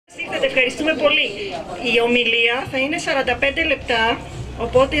Μάλιστα, ευχαριστούμε πολύ. Η ομιλία θα είναι 45 λεπτά,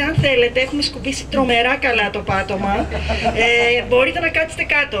 οπότε αν θέλετε, έχουμε σκουπίσει τρομερά καλά το πάτωμα. Μπορείτε να κάτσετε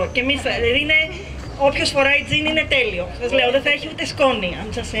κάτω. Και εμείς, δηλαδή είναι, όποιος φοράει τζιν είναι τέλειο. Σας λέω, δεν θα έχει ούτε σκόνη.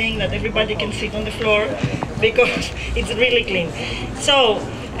 I'm just saying that everybody can sit on the floor because it's really clean. So,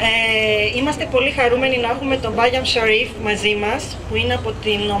 είμαστε πολύ χαρούμενοι να έχουμε τον Bayam Sharif μαζί μας, που είναι από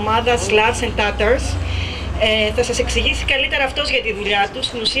την ομάδα Slavs Tatars. Θα σας εξηγήσει καλύτερα αυτός για τη δουλειά του.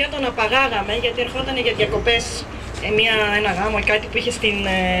 Στην ουσία τον απαγάγαμε γιατί ερχόταν για διακοπές ένα γάμο ή κάτι που είχε στην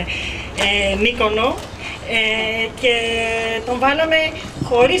Μύκονο και τον βάλαμε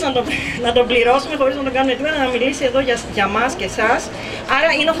χωρίς να τον πληρώσουμε, χωρίς να τον κάνουμε τίποτα, να μιλήσει εδώ για μας και εσάς. Άρα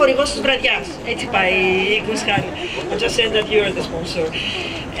είναι ο χορηγός της βραδιάς. Έτσι πάει η Kunsthalle. I just said that you are the sponsor.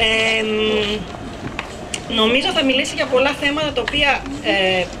 Νομίζω θα μιλήσει για πολλά θέματα τα οποία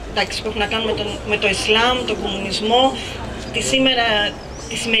που έχουν να κάνουν με το Ισλάμ, τον κομμουνισμό,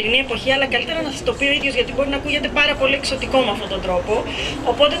 τη σημερινή εποχή, αλλά καλύτερα να σας το πει ο ίδιος, γιατί μπορεί να ακούγεται πάρα πολύ εξωτικό με αυτόν τον τρόπο.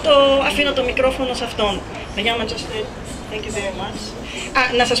 Οπότε αφήνω το μικρόφωνο σε αυτόν. Thank you very much.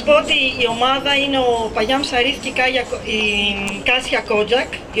 Να σας πω ότι η ομάδα είναι ο Bayam Sharif και η Κάσια Κότζακ,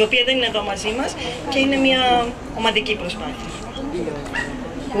 η οποία δεν είναι εδώ μαζί μας, και είναι μια ομαδική προσπάθεια.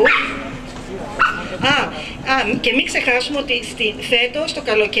 Και μην ξεχάσουμε ότι φέτος το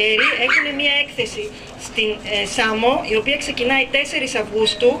καλοκαίρι έχουν μια έκθεση στην Σάμο, η οποία ξεκινάει 4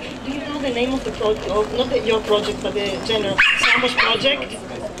 Αυγούστου. Do you know the name of the project? Not your project, but the general Samos project.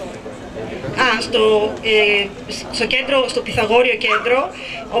 Στο κέντρο, στο Πυθαγόριο κέντρο.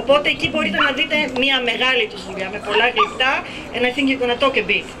 Οπότε εκεί μπορείτε να δείτε μια μεγάλη τους δουλειά με πολλά γλυπτά. And I think you're gonna talk a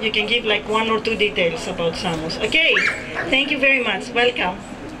bit. You can give like 1 or 2 details about Samos. Okay? Thank you very much. Welcome.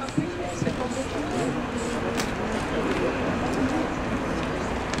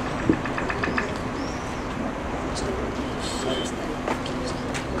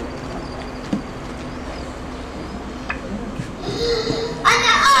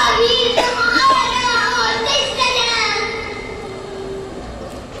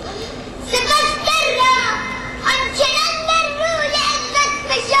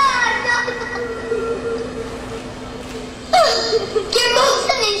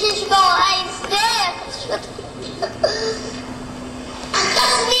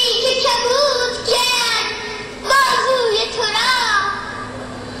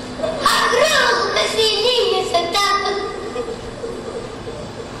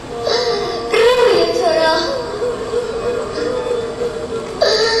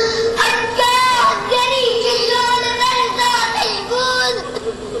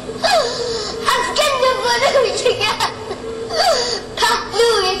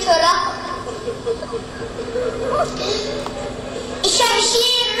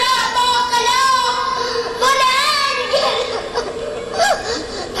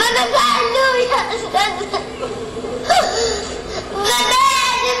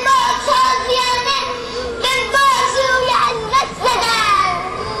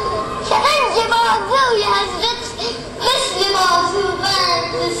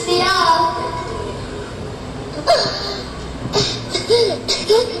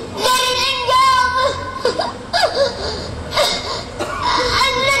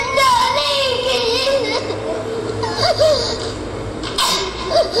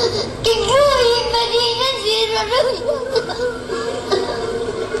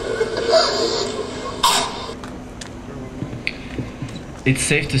 It's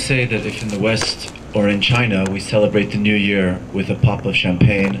safe to say that if in the West or in China we celebrate the New Year with a pop of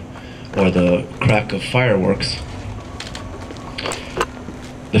champagne or the crack of fireworks,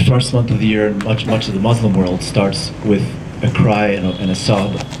 the first month of the year in much of the Muslim world starts with a cry and a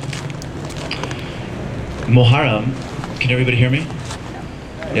sob. Muharram, can everybody hear me?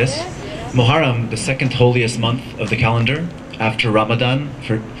 Yes? Muharram, the second holiest month of the calendar after Ramadan,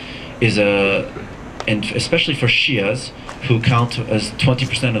 and especially for Shias, who count as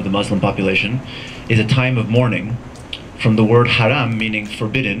 20% of the Muslim population, is a time of mourning, from the word haram, meaning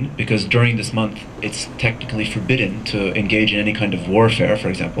forbidden, because during this month it's technically forbidden to engage in any kind of warfare, for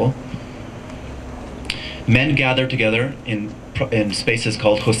example. Men gather together in spaces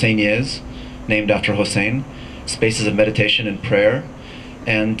called Hosseiniers, named after Hossein, spaces of meditation and prayer,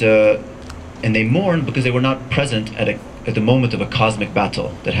 and they mourn because they were not present at the moment of a cosmic battle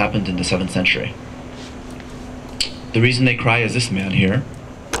that happened in the 7th century. The reason they cry is this man here,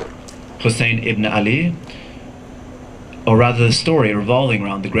 Hussein ibn Ali, or rather the story revolving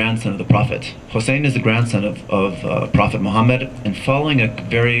around the grandson of the Prophet. Hussein is the grandson of Prophet Muhammad, and following a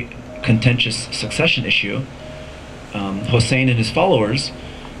very contentious succession issue, Hussein and his followers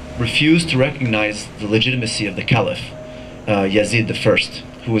refused to recognize the legitimacy of the Caliph, Yazid I,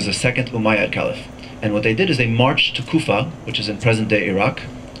 who was the second Umayyad Caliph. And what they did is they marched to Kufa, which is in present-day Iraq,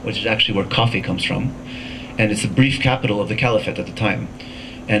 which is actually where coffee comes from, and it's the brief capital of the caliphate at the time.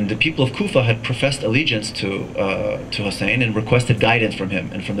 And the people of Kufa had professed allegiance to Hussein and requested guidance from him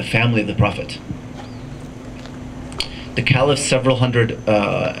and from the family of the Prophet. The caliph's several hundred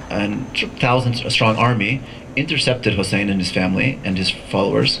and thousands strong army intercepted Hussein and his family and his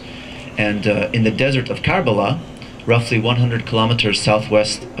followers, and in the desert of Karbala, roughly 100 kilometers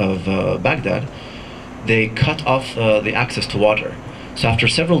southwest of Baghdad, they cut off the access to water. So after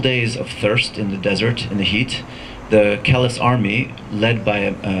several days of thirst in the desert, in the heat, the caliph's army, led by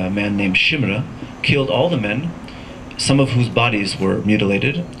a man named Shimra, killed all the men, some of whose bodies were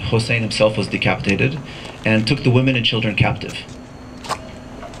mutilated. Hussein himself was decapitated, and took the women and children captive.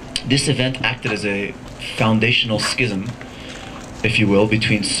 This event acted as a foundational schism, if you will,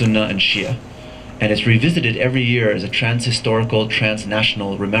 between Sunnah and Shia, and it's revisited every year as a trans-historical,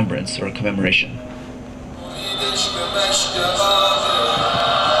 transnational remembrance or commemoration.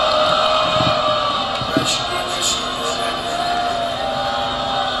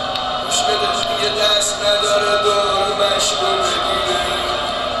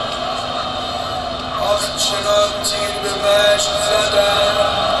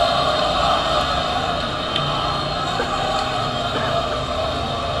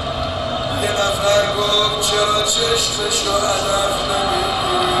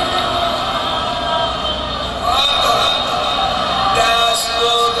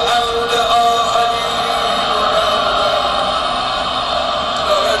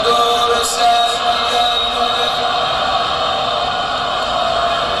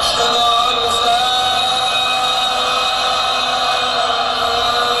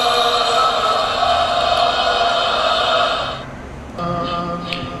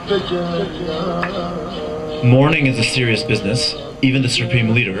 Mourning is a serious business. Even the supreme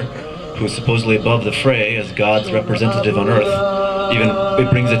leader, who is supposedly above the fray as God's representative on earth, even it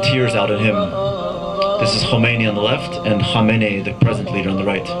brings the tears out in him. This is Khomeini on the left and Khamenei, the present leader, on the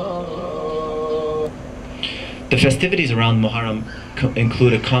right. The festivities around Muharram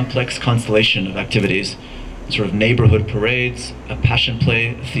include a complex constellation of activities, sort of neighborhood parades, a passion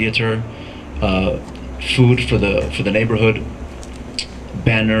play, theater, food for the neighborhood,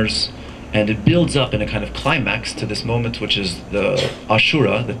 banners, and it builds up in a kind of climax to this moment, which is the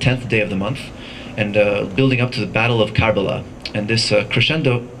Ashura, the 10th day of the month, and building up to the Battle of Karbala. And this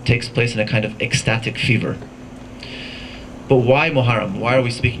crescendo takes place in a kind of ecstatic fever. But why Muharram? Why are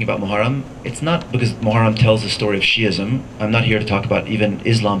we speaking about Muharram? It's not because Muharram tells the story of Shiism. I'm not here to talk about even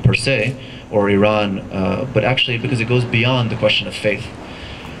Islam per se, or Iran, but actually because it goes beyond the question of faith.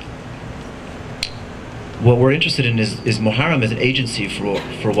 What we're interested in is Muharram as an agency for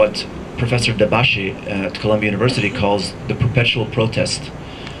what Professor Dabashi at Columbia University calls the perpetual protest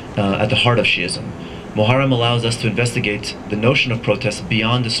at the heart of Shiism. Muharram allows us to investigate the notion of protest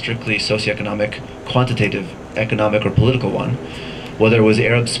beyond the strictly socioeconomic, quantitative, economic, or political one. Whether it was the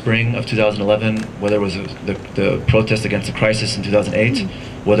Arab Spring of 2011, whether it was the protest against the crisis in 2008,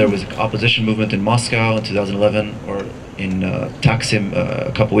 whether it was the opposition movement in Moscow in 2011, or in Taksim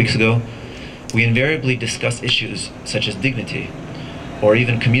a couple weeks ago, we invariably discuss issues such as dignity, or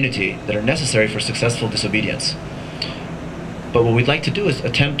even community, that are necessary for successful disobedience. But what we'd like to do is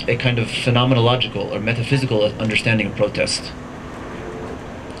attempt a kind of phenomenological or metaphysical understanding of protest.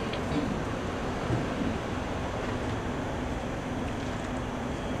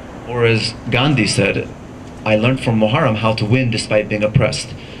 Or as Gandhi said, I learned from Muharram how to win despite being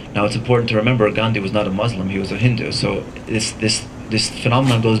oppressed. Now it's important to remember Gandhi was not a Muslim, he was a Hindu, so this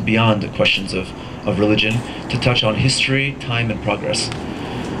phenomenon goes beyond the questions of religion to touch on history, time, and progress.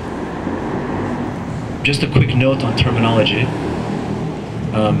 Just a quick note on terminology,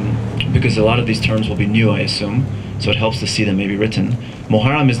 because a lot of these terms will be new, I assume, so it helps to see them maybe written.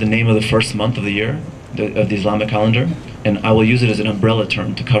 Muharram is the name of the first month of the year, of the Islamic calendar, and I will use it as an umbrella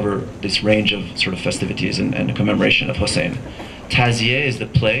term to cover this range of sort of festivities and commemoration of Hussein. Tazieh is the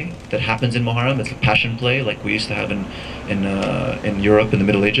play that happens in Muharram. It's a passion play like we used to have in Europe in the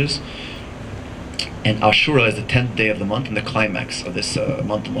Middle Ages. And Ashura is the 10th day of the month and the climax of this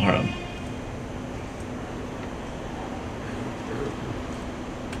month of Muharram.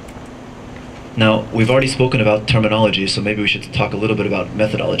 Now, we've already spoken about terminology, so maybe we should talk a little bit about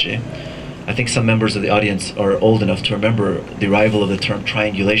methodology. I think some members of the audience are old enough to remember the arrival of the term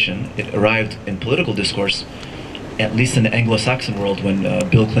triangulation. It arrived in political discourse, at least in the Anglo-Saxon world, when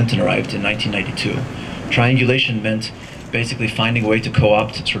Bill Clinton arrived in 1992. Triangulation meant basically finding a way to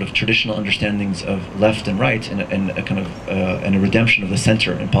co-opt sort of traditional understandings of left and right and a kind of and a redemption of the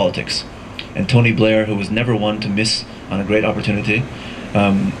center in politics. And Tony Blair, who was never one to miss on a great opportunity,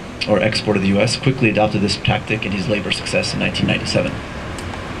 or export of the US, quickly adopted this tactic in his labor success in 1997.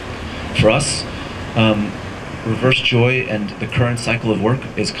 For us, reverse joy and the current cycle of work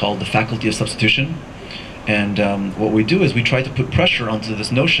is called the faculty of substitution. And what we do is we try to put pressure onto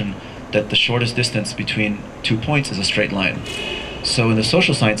this notion that the shortest distance between 2 points is a straight line. So in the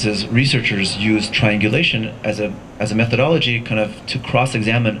social sciences, researchers use triangulation as a methodology kind of to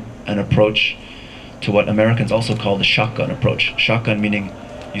cross-examine an approach to what Americans also call the shotgun approach. Shotgun meaning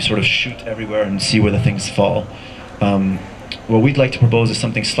you sort of shoot everywhere and see where the things fall. What we'd like to propose is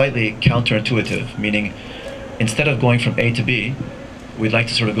something slightly counterintuitive, meaning instead of going from A to B, we'd like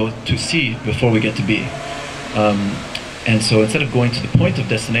to sort of go to C before we get to B. And so instead of going to the point of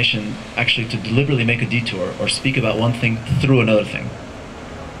destination, actually to deliberately make a detour or speak about one thing through another thing,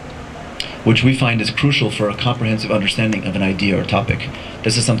 which we find is crucial for a comprehensive understanding of an idea or topic.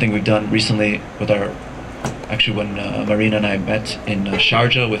 This is something we've done recently with when Marina and I met in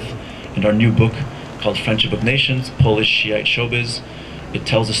Sharjah in our new book called Friendship of Nations, Polish Shiite Showbiz. It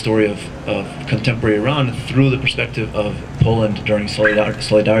tells the story of contemporary Iran through the perspective of Poland during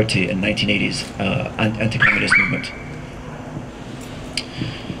Solidarity in 1980s anti-communist movement.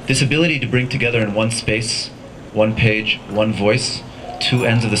 This ability to bring together in one space, one page, one voice, two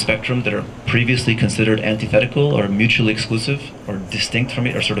ends of the spectrum that are previously considered antithetical or mutually exclusive or distinct from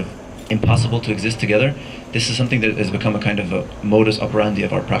it or sort of impossible to exist together, this is something that has become a kind of a modus operandi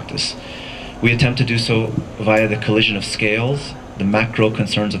of our practice. We attempt to do so via the collision of scales, the macro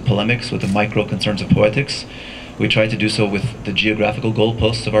concerns of polemics with the micro concerns of poetics. We try to do so with the geographical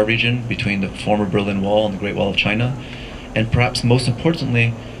goalposts of our region between the former Berlin Wall and the Great Wall of China, and perhaps most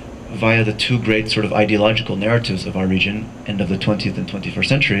importantly, via the two great sort of ideological narratives of our region and of the 20th and 21st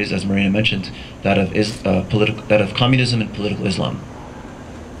centuries, as Marina mentioned, that of communism and political Islam.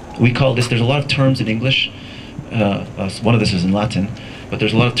 We call this, there's a lot of terms in English, one of this is in Latin, but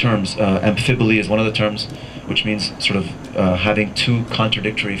there's a lot of terms. Amphibole is one of the terms, which means sort of having two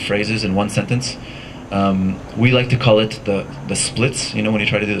contradictory phrases in one sentence. We like to call it the splits, you know, when you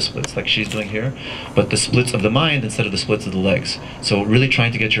try to do the splits, like she's doing here, but the splits of the mind instead of the splits of the legs. So really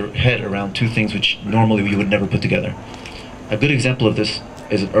trying to get your head around two things which normally you would never put together. A good example of this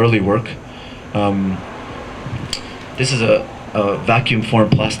is an early work. This is a vacuum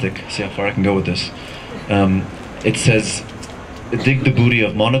formed plastic. See how far I can go with this. It says, dig the booty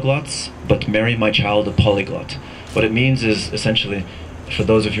of monoglots, but marry my child a polyglot. What it means is essentially, for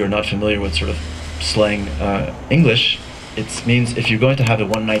those of you who are not familiar with sort of slang English, it means if you're going to have a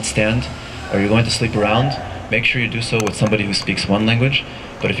one-night stand or you're going to sleep around, make sure you do so with somebody who speaks one language.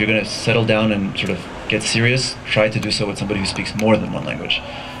 But if you're going to settle down and sort of get serious, try to do so with somebody who speaks more than one language.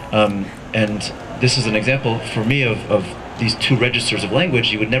 And this is an example for me of these two registers of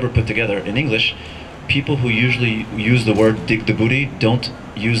language you would never put together in English. People who usually use the word dig the booty don't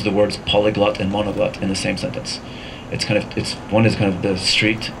use the words polyglot and monoglot in the same sentence. It's kind of, one is kind of the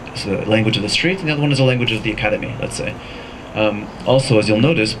street, it's the language of the street, and the other one is the language of the academy, let's say. Also, as you'll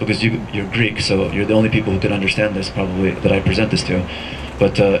notice, because you're Greek, so you're the only people who can understand this probably that I present this to,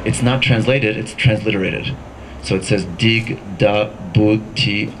 but it's not translated, it's transliterated. So it says dig da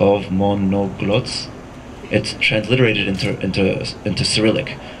booty of monoglots. It's transliterated into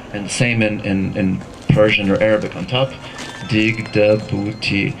Cyrillic, and the same in Persian or Arabic on top. Dig da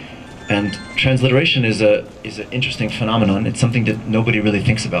booty. And transliteration is an interesting phenomenon. It's something that nobody really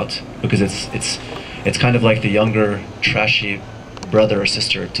thinks about because it's kind of like the younger, trashy brother or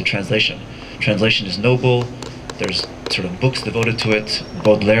sister to translation. Translation is noble. There's sort of books devoted to it.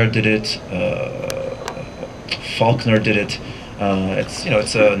 Baudelaire did it. Faulkner did it.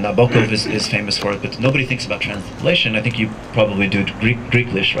 Nabokov is famous for it, but nobody thinks about translation. I think you probably do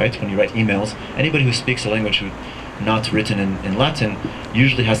Greeklish, right? When you write emails, anybody who speaks a language who not written in Latin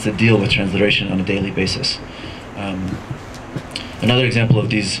usually has to deal with transliteration on a daily basis. Another example of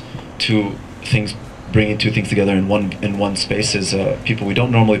these two things, bringing two things together in one space, is people we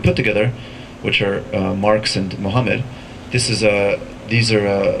don't normally put together, which are Marx and Mohammed. This was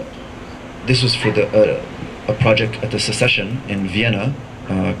for a project at the Secession in Vienna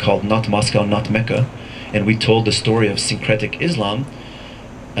called Not Moscow, Not Mecca, and we told the story of syncretic Islam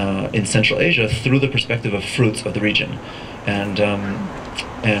in Central Asia through the perspective of fruits of the region. And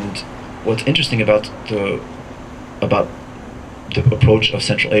what's interesting about the approach of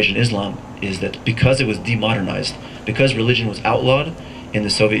Central Asian Islam is that because it was demodernized, because religion was outlawed in the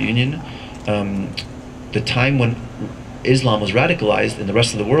Soviet Union, the time when Islam was radicalized in the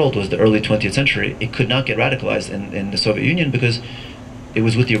rest of the world was the early 20th century. It could not get radicalized in the Soviet Union because it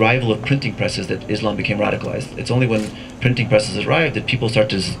was with the arrival of printing presses that Islam became radicalized. It's only when printing presses arrived that people start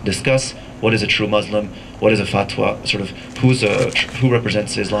to discuss what is a true Muslim, what is a fatwa, sort of who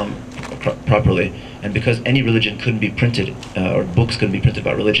represents Islam properly. And because any religion couldn't be printed, or books couldn't be printed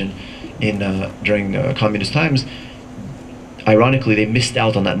about religion during communist times, ironically they missed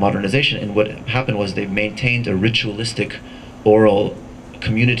out on that modernization, and what happened was they maintained a ritualistic, oral,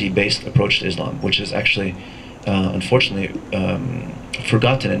 community-based approach to Islam, which is actually, unfortunately,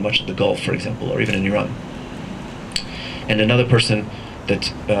 forgotten in much of the Gulf, for example, or even in Iran. And another person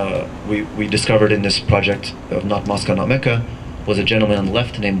that we discovered in this project of Not Moscow, Not Mecca was a gentleman on the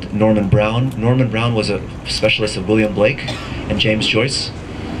left named Norman Brown. Norman Brown was a specialist of William Blake and James Joyce,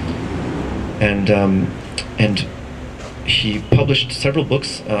 and he published several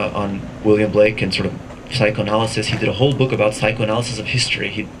books on William Blake and sort of psychoanalysis. He did a whole book about psychoanalysis of history.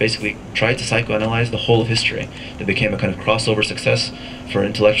 He basically tried to psychoanalyze the whole of history. It became a kind of crossover success for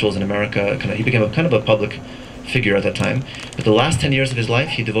intellectuals in America. He became a kind of a public figure at that time. But the last 10 years of his life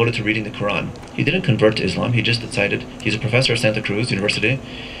he devoted to reading the Quran. He didn't convert to Islam. He just decided, he's a professor at Santa Cruz University,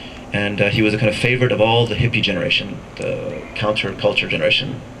 and he was a kind of favorite of all the hippie generation, the counterculture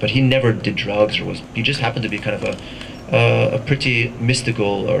generation. But he never did drugs, or he just happened to be kind of a pretty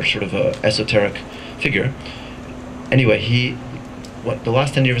mystical or sort of a esoteric figure. Anyway, the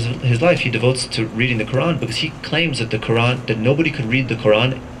last 10 years of his life he devotes to reading the Quran, because he claims that the Quran, that nobody could read the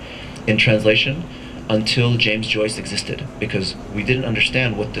Quran in translation until James Joyce existed, because we didn't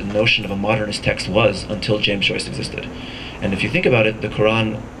understand what the notion of a modernist text was until James Joyce existed. And if you think about it, the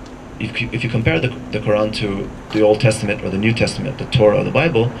Quran, if you compare the Quran to the Old Testament or the New Testament, the Torah or the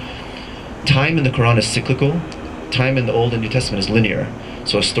Bible, time in the Quran is cyclical, time in the Old and New Testament is linear.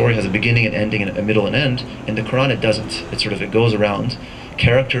 So a story has a beginning, an ending, and a middle and end. In the Quran it doesn't. It goes around.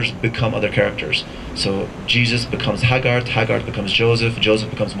 Characters become other characters. So Jesus becomes Hagar, Hagar becomes Joseph, Joseph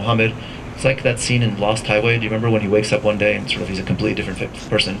becomes Muhammad. It's like that scene in Lost Highway. Do you remember when he wakes up one day and sort of he's a completely different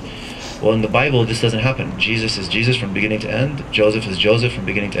person? Well, in the Bible this doesn't happen. Jesus is Jesus from beginning to end. Joseph is Joseph from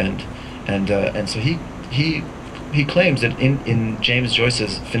beginning to end. And so he claims that in James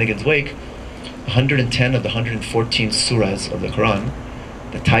Joyce's Finnegan's Wake, 110 of the 114 surahs of the Quran,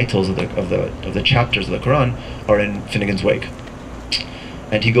 the titles of the chapters of the Quran, are in Finnegan's Wake.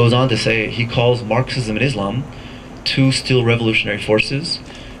 And he goes on to say, he calls Marxism and Islam two still revolutionary forces,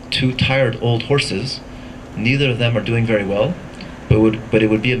 two tired old horses. Neither of them are doing very well, but it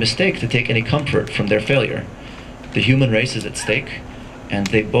would be a mistake to take any comfort from their failure. The human race is at stake, and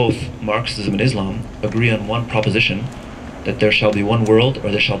they both, Marxism and Islam, agree on one proposition, that there shall be one world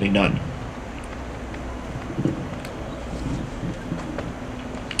or there shall be none.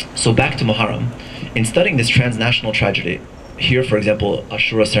 So back to Muharram. In studying this transnational tragedy, here, for example,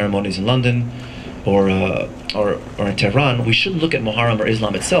 Ashura ceremonies in London or in Tehran, we shouldn't look at Muharram or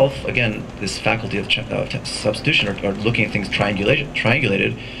Islam itself. Again, this faculty of substitution, or looking at things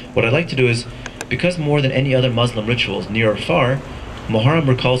triangulated. What I'd like to do is, because more than any other Muslim rituals, near or far, Muharram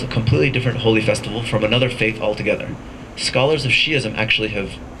recalls a completely different holy festival from another faith altogether. Scholars of Shiism actually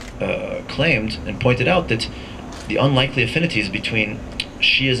have claimed and pointed out that the unlikely affinities between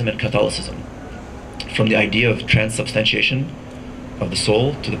Shiism and Catholicism, from the idea of transubstantiation of the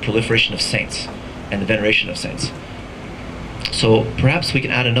soul to the proliferation of saints and the veneration of saints. So perhaps we can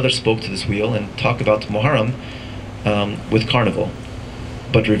add another spoke to this wheel and talk about Muharram with Carnival,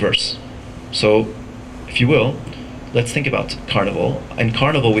 but reverse. So, if you will, let's think about Carnival. In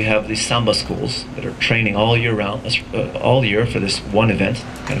Carnival we have these samba schools that are training all year round, all year for this one event,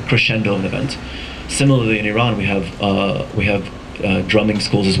 kind of crescendo of an event. Similarly in Iran we have drumming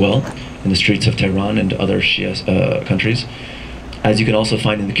schools as well in the streets of Tehran and other Shia countries, as you can also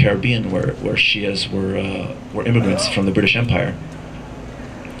find in the Caribbean, where Shias were immigrants from the British Empire.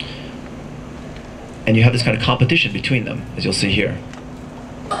 And you have this kind of competition between them, as you'll see here.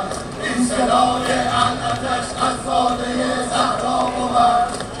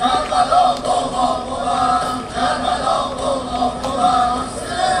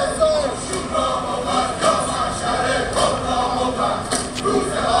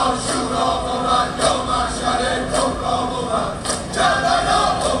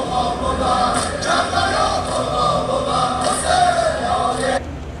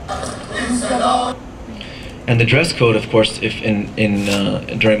 And the dress code, of course, if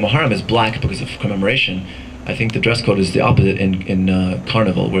during Muharram is black because of commemoration, I think the dress code is the opposite in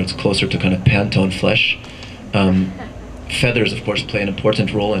Carnival, where it's closer to kind of Pantone flesh. Feathers, of course, play an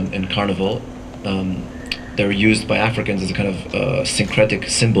important role in Carnival. They're used by Africans as a kind of syncretic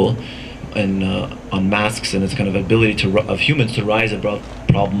symbol on masks, and it's a kind of ability of humans to rise above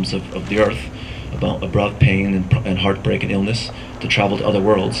problems of the earth. above pain and heartbreak and illness, to travel to other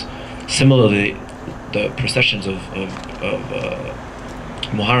worlds. Similarly, the processions of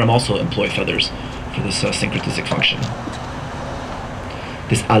Muharram also employ feathers for this syncretistic function.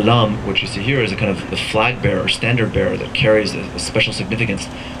 This alam, which you see here, is a kind of the flag bearer, standard bearer that carries a special significance.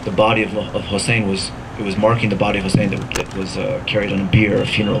 The body of Hossein was marking the body of Hossein that was carried on a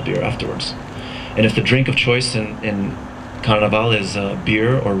funeral beer afterwards. And if the drink of choice in Carnival is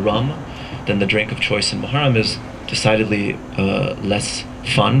beer or rum, then the drink of choice in Muharram is decidedly less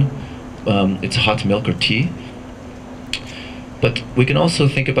fun. It's hot milk or tea. But we can also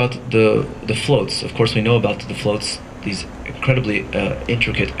think about the floats. Of course, we know about the floats, these incredibly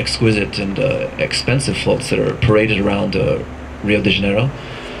intricate, exquisite, and expensive floats that are paraded around Rio de Janeiro.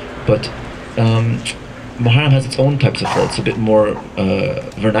 But Muharram has its own types of floats, a bit more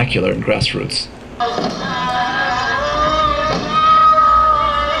vernacular and grassroots.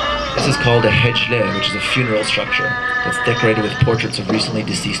 This is called a hejle, which is a funeral structure that's decorated with portraits of recently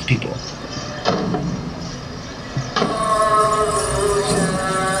deceased people.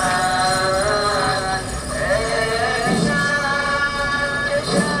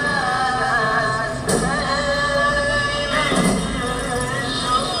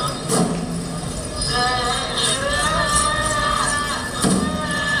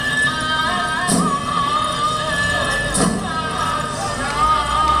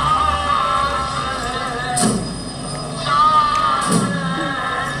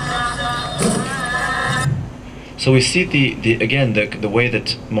 So we see the way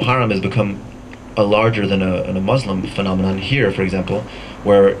that Muharram has become a larger than a Muslim phenomenon here, for example,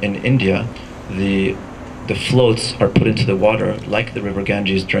 where in India the floats are put into the water like the river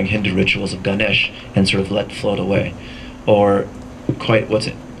Ganges during Hindu rituals of Ganesh and sort of let float away. Or what's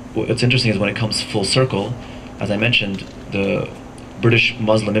interesting is when it comes full circle, as I mentioned, the British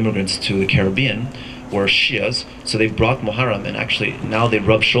Muslim immigrants to the Caribbean were Shias, so they brought Muharram, and actually now they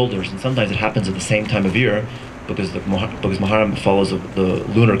rub shoulders, and sometimes it happens at the same time of year, because Muharram follows the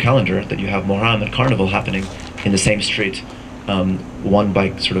lunar calendar, that you have Muharram and Carnival happening in the same street, one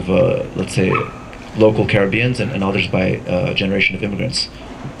by sort of, let's say, local Caribbeans, and others by a generation of immigrants,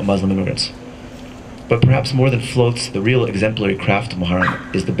 Muslim immigrants. But perhaps more than floats, the real exemplary craft of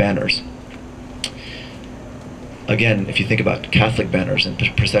Muharram is the banners. Again, if you think about Catholic banners and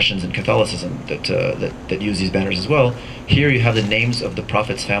processions in Catholicism that use these banners as well, here you have the names of the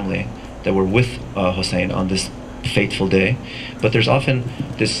Prophet's family that were with Hossein on this fateful day, but there's often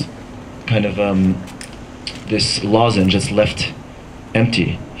this kind of this lozenge that's left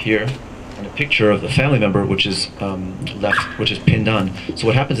empty here, and a picture of a family member which is which is pinned on. So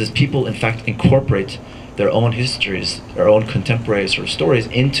what happens is people in fact incorporate their own histories, their own contemporary sort of stories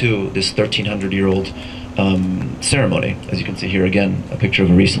into this 1300-year-old ceremony. As you can see here again, a picture of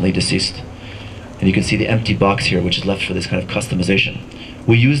a recently deceased, and you can see the empty box here which is left for this kind of customization.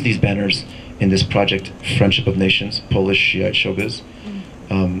 We use these banners in this project, Friendship of Nations, Polish Shiite showbiz,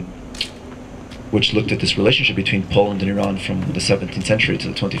 which looked at this relationship between Poland and Iran from the 17th century to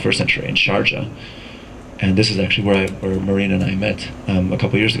the 21st century in Sharjah. And this is actually where Marina and I met a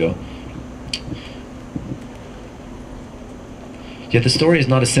couple years ago. Yet the story is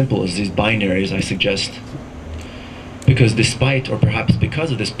not as simple as these binaries I suggest, because despite, or perhaps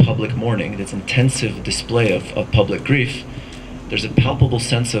because of this public mourning, this intensive display of public grief, there's a palpable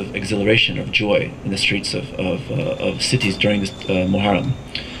sense of exhilaration, of joy in the streets of cities during this Muharram.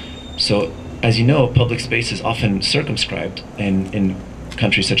 So, as you know, public space is often circumscribed in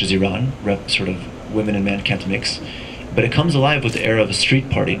countries such as Iran, sort of women and men can't mix, but it comes alive with the era of a street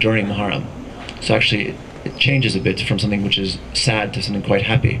party during Muharram. So actually, it changes a bit from something which is sad to something quite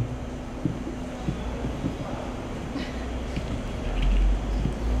happy.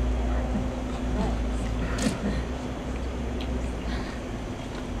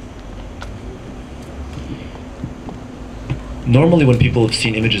 Normally when people have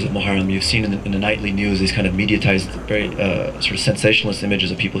seen images of Muharram, you've seen in the nightly news these kind of mediatized, very sort of sensationalist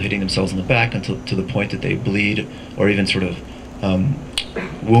images of people hitting themselves in the back to the point that they bleed, or even sort of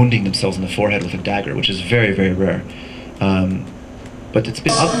wounding themselves in the forehead with a dagger, which is very, very rare. But it's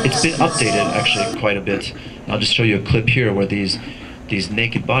been updated actually quite a bit. And I'll just show you a clip here where these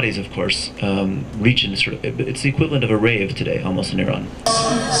naked bodies, of course, reach in sort of, it's the equivalent of a rave today, almost in Iran.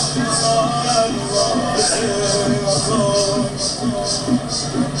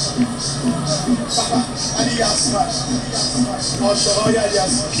 And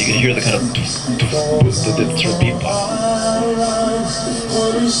you can hear the kind of the sort of beat.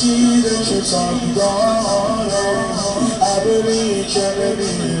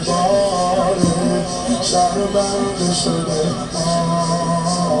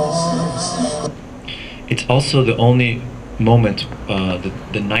 It's also the only moment,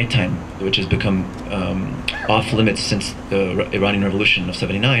 the nighttime, which has become off limits since the Iranian Revolution of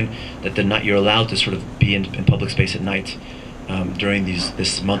 '79, that you're allowed to sort of be in public space at night during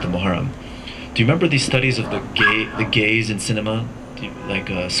this month of Muharram. Do you remember these studies of the gaze in cinema, like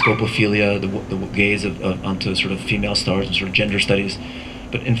scopophilia, the gaze onto sort of female stars and sort of gender studies?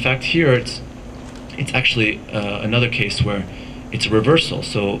 But in fact, here it's actually another case where it's a reversal.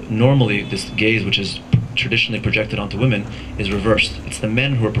 So normally this gaze, which is traditionally projected onto women, is reversed. It's the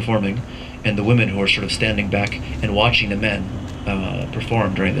men who are performing and the women who are sort of standing back and watching the men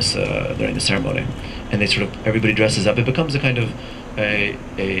perform during the ceremony. And they sort of, everybody dresses up. It becomes a kind of a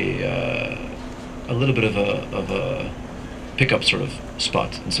little bit of a pickup sort of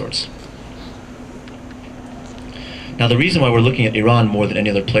spot in sorts. Now the reason why we're looking at Iran more than any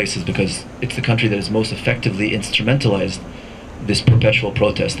other place is because it's the country that has most effectively instrumentalized this perpetual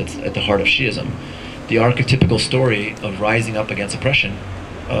protest that's at the heart of Shiism. The archetypical story of rising up against oppression,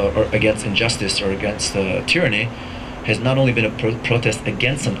 or against injustice, or against tyranny, has not only been a protest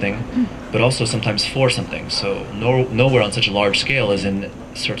against something, but also sometimes for something. So nowhere on such a large scale as in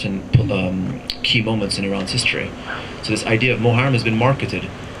certain key moments in Iran's history. So this idea of Muharram has been marketed,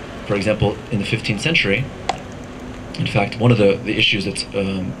 for example, in the 15th century. In fact, one of the issues that's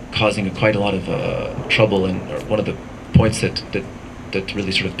causing quite a lot of trouble, and one of the points that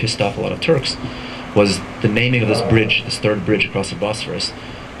really sort of pissed off a lot of Turks, was the naming of this bridge, this third bridge across the Bosphorus,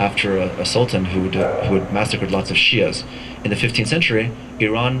 after a sultan who had massacred lots of Shias. In the 15th century,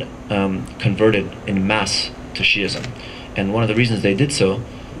 Iran converted in mass to Shiism. And one of the reasons they did so,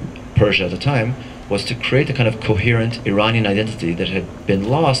 Persia at the time, was to create a kind of coherent Iranian identity that had been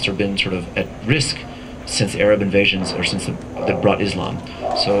lost or been sort of at risk since Arab invasions, or since they brought Islam.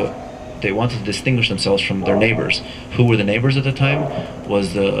 So they wanted to distinguish themselves from their neighbors. Who were the neighbors at the time?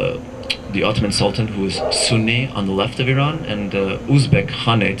 Was the Ottoman Sultan, who was Sunni on the left of Iran, and the Uzbek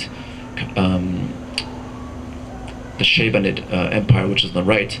Khanate, the Shaybanid Empire, which is on the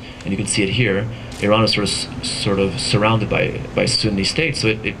right, and you can see it here. Iran was sort of surrounded by Sunni states, so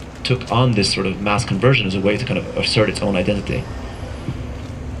it took on this sort of mass conversion as a way to kind of assert its own identity.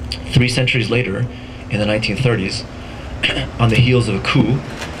 3 centuries later, in the 1930s, on the heels of a coup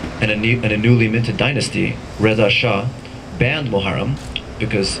and a newly minted dynasty, Reza Shah banned Muharram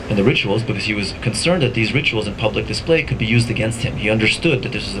and the rituals, because he was concerned that these rituals in public display could be used against him. He understood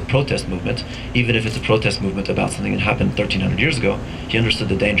that this was a protest movement, even if it's a protest movement about something that happened 1300 years ago. He understood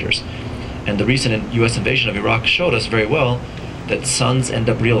the dangers. And the recent US invasion of Iraq showed us very well that sons end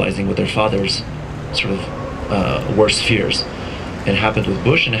up realizing what their fathers' sort of worst fears. It happened with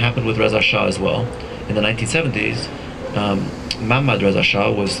Bush, and it happened with Reza Shah as well. In the 1970s, Mohammad Reza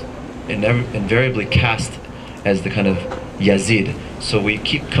Shah was invariably cast as the kind of Yazid. So we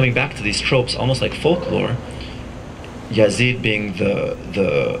keep coming back to these tropes, almost like folklore. Yazid being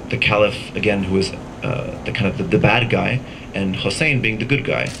the caliph, again, who is the kind of the bad guy, and Hussein being the good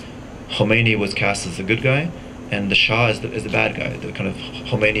guy. Khomeini was cast as the good guy, and the Shah is the bad guy. The kind of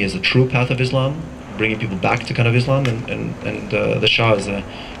Khomeini is the true path of Islam, bringing people back to kind of Islam, and the Shah is a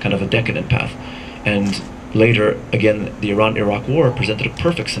kind of a decadent path. And later, again, the Iran-Iraq war presented a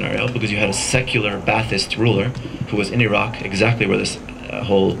perfect scenario, because you had a secular Ba'athist ruler who was in Iraq, exactly where this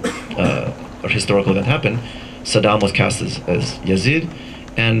whole historical event happened. Saddam was cast as Yazid,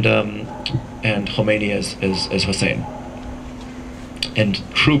 and Khomeini as Hussein. And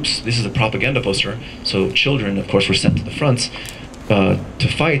troops, this is a propaganda poster, so children, of course, were sent to the fronts to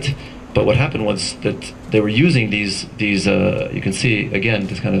fight. But what happened was that they were using these you can see, again,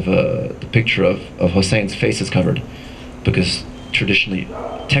 this kind of the picture of Hussein's face is covered, because traditionally,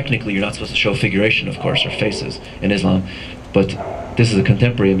 technically, you're not supposed to show figuration, of course, or faces in Islam. But this is a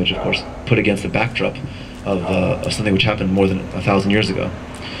contemporary image, of course, put against the backdrop of something which happened more than 1,000 years ago.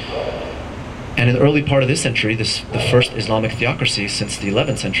 And in the early part of this century, the first Islamic theocracy since the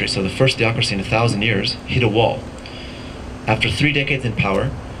 11th century, so the first theocracy in 1,000 years, hit a wall. After 3 decades in power,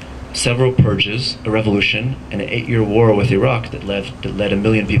 several purges, a revolution, and an 8-year war with Iraq that led 1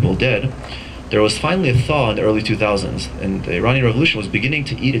 million people dead, there was finally a thaw in the early 2000s, and the Iranian Revolution was beginning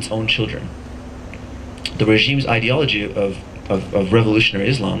to eat its own children. The regime's ideology of revolutionary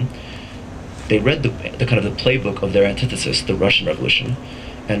Islam, they read the kind of the playbook of their antithesis, the Russian Revolution,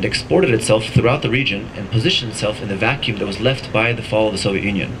 and exported itself throughout the region and positioned itself in the vacuum that was left by the fall of the Soviet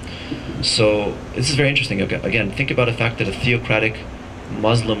Union. So this is very interesting. Again, think about the fact that a theocratic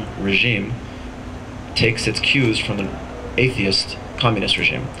Muslim regime takes its cues from an atheist communist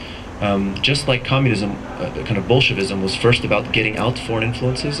regime. Just like communism, kind of Bolshevism was first about getting out foreign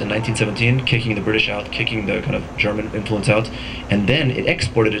influences in 1917, kicking the British out, kicking the kind of German influence out, and then it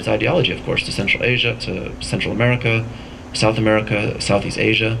exported its ideology, of course, to Central Asia, to Central America, Southeast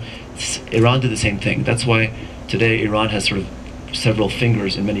Asia. Iran did the same thing. That's why today Iran has sort of several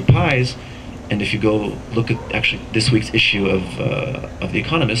fingers in many pies, and if you go look at actually this week's issue of The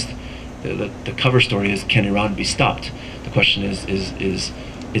Economist, the cover story is, can Iran be stopped? The question is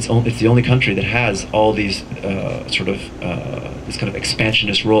it's the only country that has all these this kind of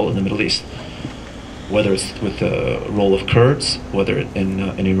expansionist role in the Middle East, whether it's with the role of Kurds, whether in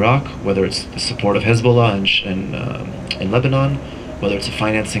Iraq, whether it's the support of Hezbollah in Lebanon, whether it's the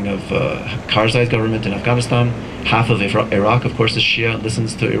financing of Karzai's government in Afghanistan. Half of Iraq, of course, is Shia,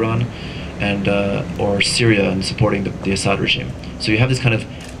 listens to Iran, and or Syria and supporting the Assad regime. So you have this kind of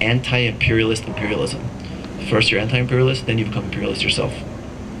anti-imperialist imperialism. First you're anti-imperialist, then you become imperialist yourself.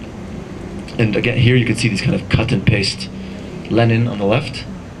 And again, here you can see these kind of cut and paste. Lenin on the left,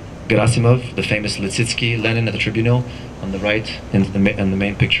 Gerasimov, the famous Litsitsky Lenin at the Tribunal on the right, and the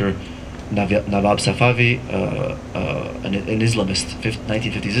main picture, Nawab Safavi, an Islamist,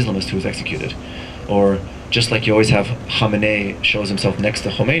 1950s Islamist who was executed. Or just like you always have Khamenei shows himself next to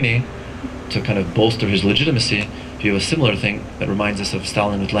Khomeini to kind of bolster his legitimacy, you have a similar thing that reminds us of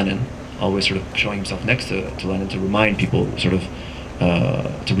Stalin with Lenin, always sort of showing himself next to Lenin to remind people, sort of,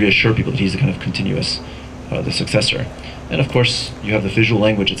 to reassure people that he's a kind of continuous, the successor. And of course, you have the visual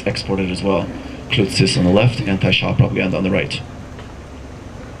language that's exported as well. Klutsis on the left, anti-Shah propaganda on the right.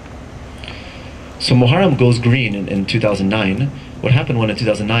 So Muharram goes green in 2009. What happened when in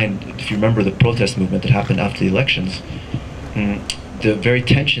 2009, if you remember the protest movement that happened after the elections, the very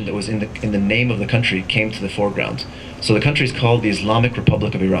tension that was in the name of the country came to the foreground. So the country is called the Islamic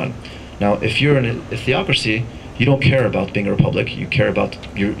Republic of Iran. Now, if you're in a theocracy, you don't care about being a republic. You care about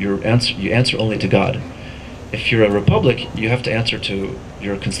you answer only to God. If you're a republic, you have to answer to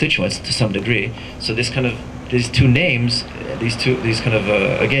your constituents to some degree. So these two names,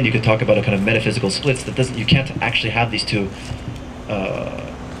 again, you could talk about a kind of metaphysical splits that you can't actually have these two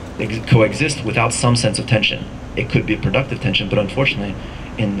coexist without some sense of tension. It could be a productive tension, but unfortunately,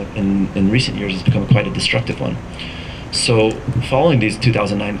 in recent years, it's become quite a destructive one. So, following these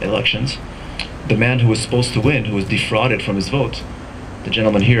 2009 elections, the man who was supposed to win, who was defrauded from his vote, the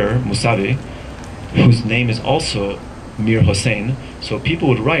gentleman here, Musavi, whose name is also Mir Hossein. So people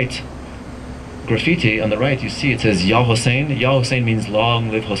would write graffiti on the right. You see it says Ya Hossein. Ya Hossein means long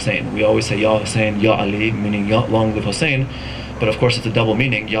live Hossein. We always say Ya Hossein, Ya Ali, meaning long live Hossein. But of course it's a double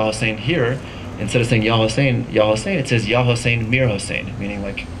meaning. Ya Hossein here, instead of saying Ya Hossein, it says Ya Hossein Mir Hossein, meaning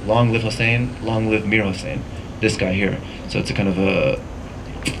like long live Hossein, long live Mir Hossein. This guy here. So it's a kind of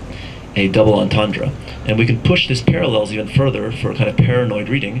a double entendre. And we can push this parallels even further for a kind of paranoid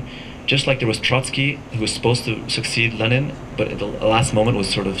reading. Just like there was Trotsky, who was supposed to succeed Lenin, but at the last moment was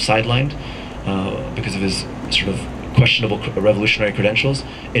sort of sidelined because of his sort of questionable revolutionary credentials.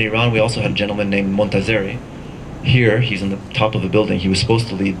 In Iran, we also had a gentleman named Montazeri. Here, he's on the top of a building. He was supposed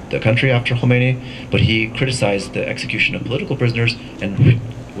to lead the country after Khomeini, but he criticized the execution of political prisoners and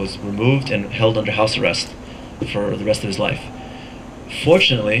was removed and held under house arrest for the rest of his life.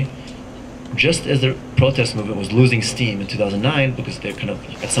 Fortunately, just as the protest movement was losing steam in 2009, because they're kind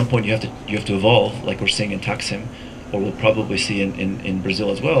of, at some point you have to evolve, like we're seeing in Taksim, or we'll probably see in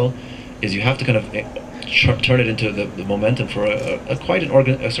Brazil as well, is you have to kind of turn it into the momentum for quite an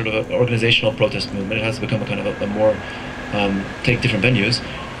organizational protest movement. It has to become a kind of a more, take different venues.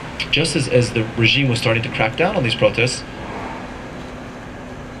 Just as the regime was starting to crack down on these protests,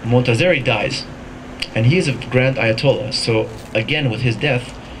 Montazeri dies, and he is a grand Ayatollah. So again, with his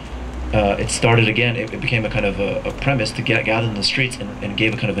death, it started again. It became a kind of a premise to gather in the streets and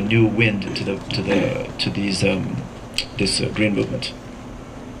gave a kind of a new wind to this green movement.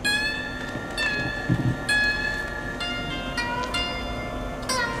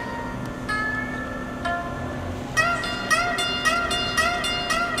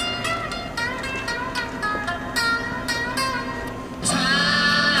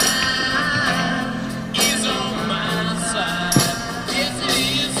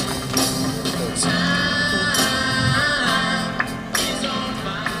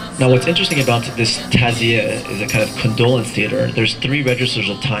 Now, what's interesting about this Tazieh is a kind of condolence theater. There's 3 registers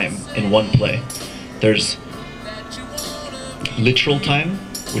of time in one play. There's literal time,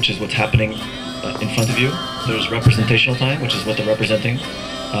 which is what's happening in front of you. There's representational time, which is what they're representing,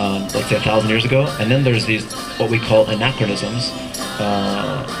 let's say 1,000 years ago. And then there's these, what we call anachronisms,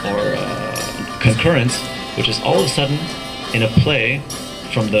 or concurrence, which is all of a sudden, in a play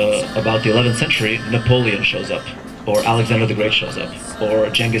from about the 11th century, Napoleon shows up. or Alexander the Great shows up, or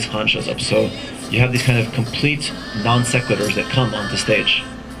Genghis Khan shows up. So you have these kind of complete non sequiturs that come onto stage.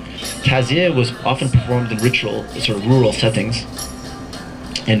 Tazieh was often performed in ritual, sort of rural settings,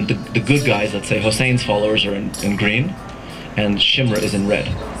 and the good guys, let's say Hussein's followers, are in green, and Shimra is in red.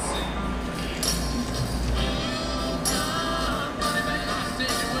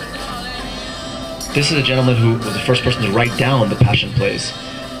 This is a gentleman who was the first person to write down the Passion plays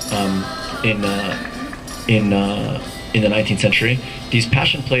in the 19th century. These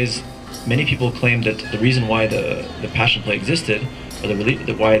Passion plays, many people claim that the reason why the Passion play existed, or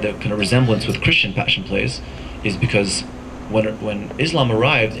why the kind of resemblance with Christian Passion plays, is because when Islam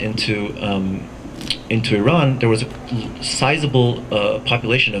arrived into Iran, there was a sizable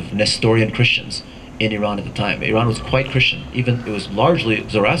population of Nestorian Christians in Iran at the time. Iran was quite Christian, even it was largely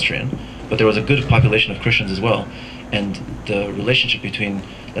Zoroastrian, but there was a good population of Christians as well. And the relationship between,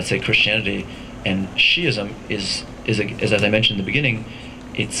 let's say, Christianity and Shiism is as I mentioned in the beginning,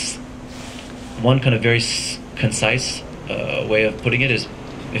 it's one kind of very concise way of putting it is,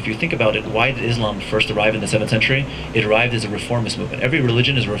 if you think about it, why did Islam first arrive in the 7th century? It arrived as a reformist movement. Every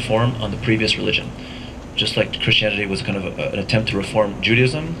religion is a reform on the previous religion. Just like Christianity was kind of an attempt to reform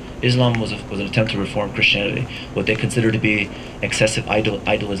Judaism, Islam was an attempt to reform Christianity, what they consider to be excessive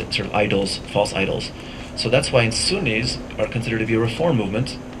idolism, sort of idols, false idols. So that's why in Sunnis are considered to be a reform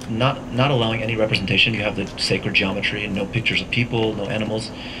movement, not allowing any representation. You have the sacred geometry and no pictures of people, no animals.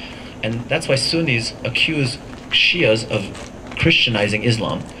 And that's why Sunnis accuse Shias of Christianizing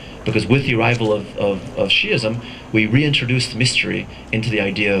Islam, because with the arrival of Shiism, we reintroduced mystery into the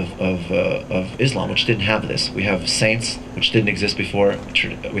idea of Islam, which didn't have this. We have saints, which didn't exist before.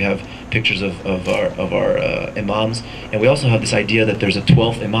 We have pictures of our imams, and we also have this idea that there's a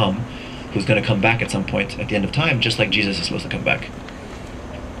 12th imam who's going to come back at some point at the end of time, just like Jesus is supposed to come back.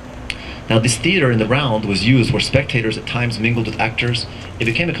 Now, this theater in the round was used where spectators at times mingled with actors. It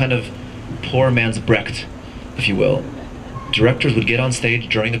became a kind of poor man's Brecht, if you will. Directors would get on stage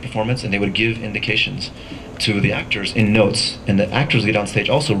during the performance and they would give indications to the actors in notes, and the actors would get on stage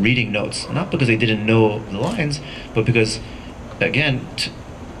also reading notes, not because they didn't know the lines, but because, again,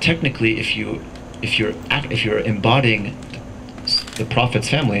 technically, if you're embodying the prophet's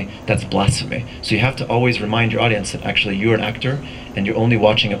family, that's blasphemy. So you have to always remind your audience that actually you're an actor and you're only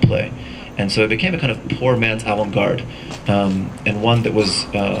watching a play. And so it became a kind of poor man's avant-garde, and one that was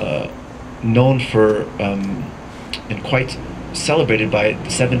known for and quite celebrated by the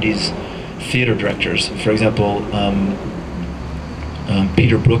 70s theater directors. For example,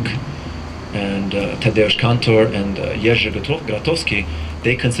 Peter Brook and Tadeusz Kantor and Jerzy Grotowski,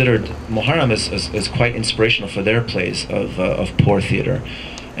 they considered Muharram as quite inspirational for their plays of poor theater.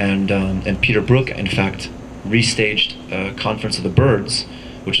 And Peter Brook, in fact, restaged Conference of the Birds,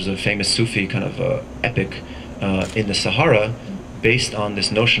 which is a famous Sufi kind of epic in the Sahara, based on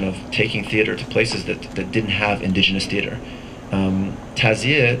this notion of taking theater to places that didn't have indigenous theater.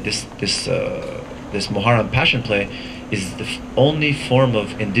 Tazieh, this Muharram Passion play, is the only form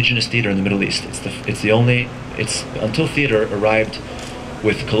of indigenous theater in the Middle East. It's until theater arrived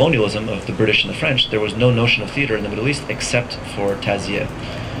with colonialism of the British and the French, there was no notion of theater in the Middle East except for Tazieh.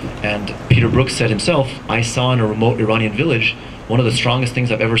 And Peter Brooks said himself, "I saw in a remote Iranian village one of the strongest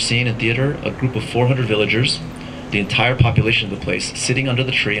things I've ever seen in theater, a group of 400 villagers, the entire population of the place, sitting under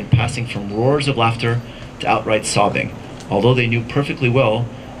the tree and passing from roars of laughter to outright sobbing, although they knew perfectly well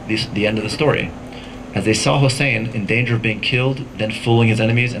the end of the story. As they saw Hussein in danger of being killed, then fooling his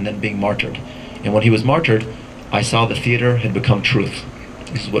enemies, and then being martyred. And when he was martyred, I saw the theater had become truth."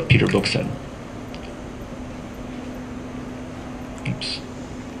 This is what Peter Brook said. Oops.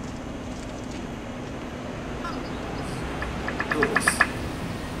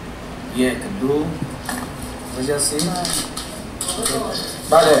 یک دو بجاسی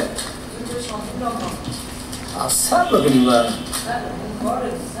بله اصلا بگیری بر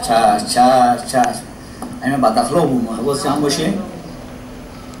چش اینه بعد اخلاق بومه حواظی هم باشه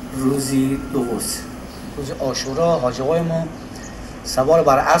روزی درست روز عاشورا حاجی آقای ما سوار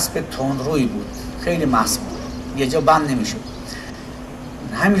بر اسب تندرویی بود، خیلی مست بود، یه جا بند نمیشد.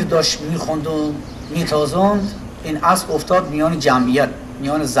 همین داشت میخوند و میتازند، این اسب افتاد میان جمعیت،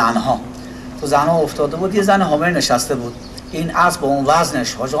 میان زنها. تو زنها افتاده بود، یه زن حامل نشسته بود. این اسب با اون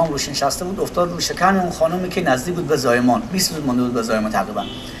وزنش، حاجی آقا روش نشسته بود، افتاد رو شکم اون خانومی که نزدیک بود به زایمان. 20 روز مونده بود به زایمان تقریبا.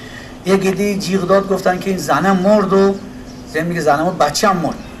 یه گدی جیغ داد، گفتن که این زنه مرد و زن میگه زنه مرد، بچه‌م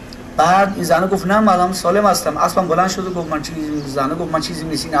مرد. بعد این زنه گفت نه من سالم هستم. اسبم بلند شد و گفت من چیزی، زنه گفت من چیزی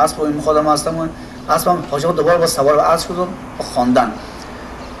نیست، این اسب من خودم هستم. اسبم حاجی آقا دوباره با سوار به اسب شد و خواندن.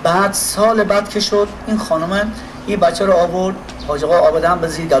 بعد سال بعد که شد این خانم این بچه رو آورد، حاج آقا آبادان به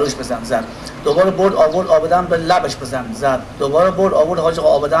زیر گلوش بزن زد، دوباره برد آورد آبادان به لبش بزن زد، دوباره برد آورد حاج آقا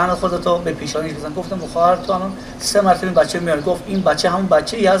آبادان خودتو به پیشانیش بزن. گفتم خواهر تو الان 3 مرتبه این بچه میاره. گفت این بچه همون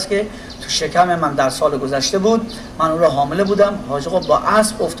بچه‌ای است که تو شکم من در سال گذشته بود، من اون رو حامله بودم، حاج آقا با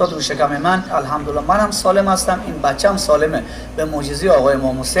اسب افتاد رو شکم من، الحمدلله منم سالم هستم، این بچه‌م سالمه. به معجزه آقای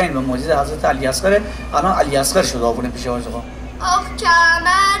امام حسین، به معجزه حضرت علی اصغر، الان علی اصغر شده آوردن پیش حاج آقا.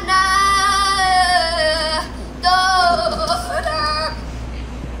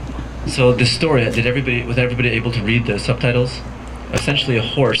 So the story, was everybody able to read the subtitles? Essentially a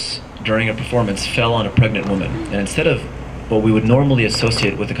horse during a performance fell on a pregnant woman, and instead of what we would normally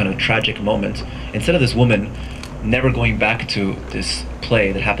associate with a kind of tragic moment, instead of this woman never going back to this play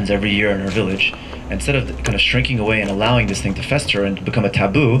that happens every year in our village, instead of kind of shrinking away and allowing this thing to fester and become a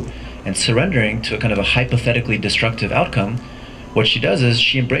taboo and surrendering to a kind of a hypothetically destructive outcome, what she does is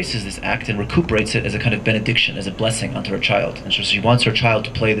she embraces this act and recuperates it as a kind of benediction, as a blessing onto her child. And so she wants her child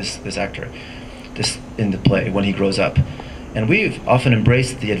to play this actor in the play when he grows up. And we've often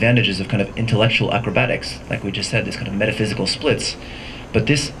embraced the advantages of kind of intellectual acrobatics, like we just said, this kind of metaphysical splits. But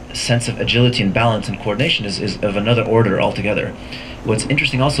this sense of agility and balance and coordination is of another order altogether. What's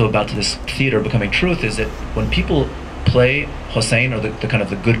interesting also about this theater becoming truth is that when people play Hossein, or the kind of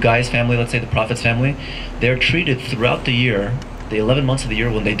the good guys family, let's say the prophet's family, they're treated throughout the year, the 11 months of the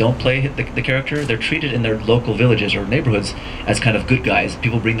year when they don't play the character, they're treated in their local villages or neighborhoods as kind of good guys.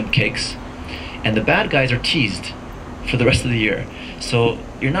 People bring them cakes. And the bad guys are teased for the rest of the year. So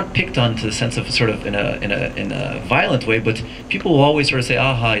you're not picked on to the sense of sort of in a violent way, but people will always sort of say,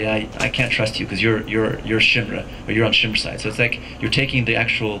 aha, yeah, I can't trust you because you're Shimra, or you're on Shimra's side. So it's like you're taking the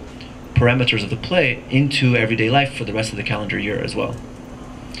actual parameters of the play into everyday life for the rest of the calendar year as well.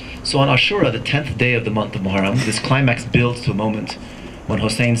 So on Ashura, the 10th day of the month of Muharram, this climax builds to a moment when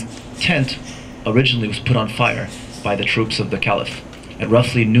Hussein's tent originally was put on fire by the troops of the Caliph at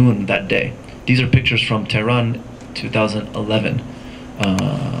roughly noon that day. These are pictures from Tehran 2011,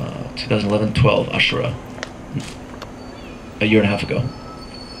 12 Ashura, a year and a half ago.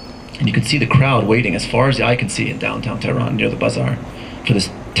 And you can see the crowd waiting as far as the eye can see in downtown Tehran near the bazaar for this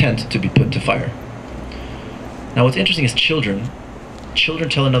tent to be put to fire. Now what's interesting is children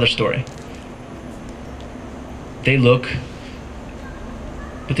tell another story. They look,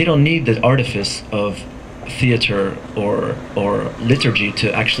 but they don't need the artifice of theater or liturgy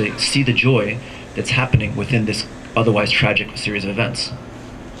to actually see the joy that's happening within this otherwise tragic series of events.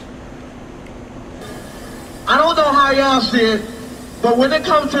 I don't know how y'all see it, but when it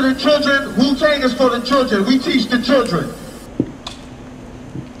comes to the children, Wu-Tang is for the children. We teach the children.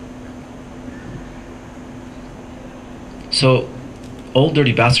 So, Old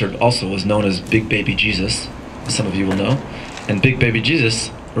Dirty Bastard also was known as Big Baby Jesus, as some of you will know. And Big Baby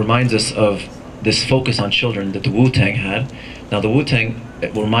Jesus reminds us of this focus on children that the Wu-Tang had. Now the Wu-Tang,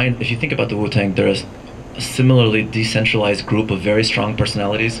 if you think about the Wu-Tang, there's a similarly decentralized group of very strong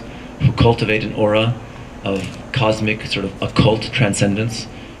personalities who cultivate an aura of cosmic, sort of occult transcendence,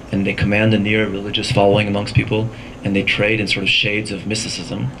 and they command a near religious following amongst people, and they trade in sort of shades of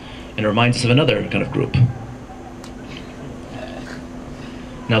mysticism. And it reminds us of another kind of group.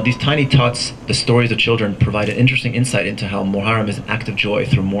 Now these tiny tots, the stories of children, provide an interesting insight into how Muharram is an act of joy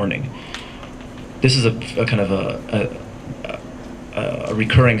through mourning. This is a kind of a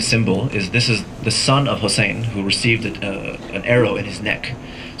recurring symbol. This is the son of Hussein who received an arrow in his neck.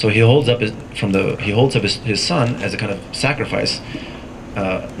 So he holds up his son as a kind of sacrifice,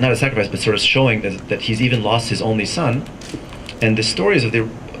 not a sacrifice, but sort of showing that he's even lost his only son. And the stories of the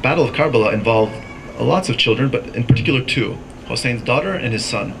Battle of Karbala involve lots of children, but in particular 2. Hussein's daughter and his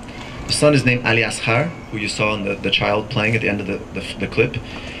son. The son is named Ali Asghar, who you saw in the child playing at the end of the clip,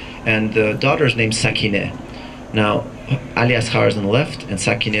 and the daughter is named Sakineh. Now, Ali Asghar is on the left and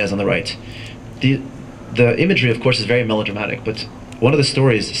Sakineh is on the right. The imagery, of course, is very melodramatic, but one of the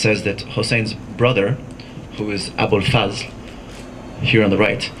stories says that Hussein's brother, who is Abul Fazl, here on the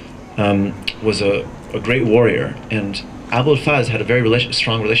right, was a great warrior, and Abul Faz had a very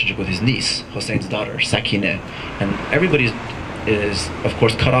strong relationship with his niece, Hussein's daughter, Sakineh, and everybody is, of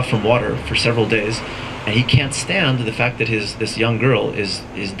course, cut off from water for several days, and he can't stand the fact that this young girl is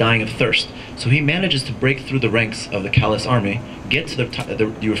dying of thirst. So he manages to break through the ranks of the Caliph's army, get to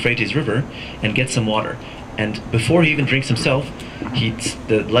the Euphrates River, and get some water. And before he even drinks himself,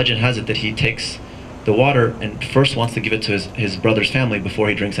 the legend has it that he takes the water and first wants to give it to his brother's family before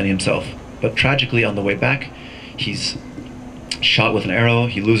he drinks any himself. But tragically, on the way back, he's shot with an arrow,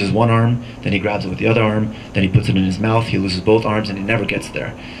 he loses one arm, then he grabs it with the other arm, then he puts it in his mouth, he loses both arms, and he never gets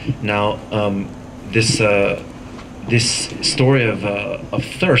there. Now, this story of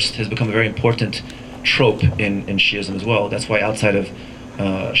thirst has become a very important trope in Shiism as well. That's why outside of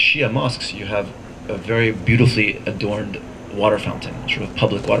Shia mosques, you have a very beautifully adorned water fountain, sort of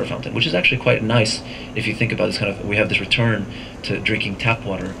public water fountain, which is actually quite nice if you think about this kind of, we have this return to drinking tap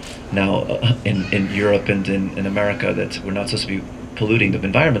water now in Europe and in America, that we're not supposed to be polluting the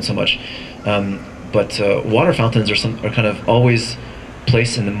environment so much. But water fountains are kind of always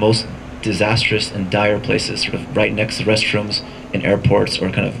placed in the most disastrous and dire places, sort of right next to restrooms in airports, or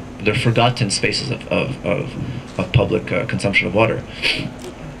kind of, they're forgotten spaces of public consumption of water.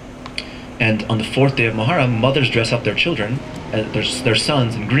 And on the 4th day of Muharram, mothers dress up their children, their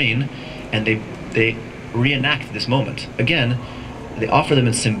sons, in green, and they reenact this moment. Again, they offer them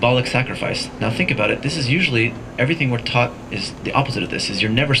in symbolic sacrifice. Now think about it, this is usually, everything we're taught is the opposite of this, is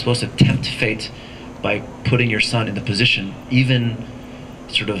you're never supposed to tempt fate by putting your son in the position, even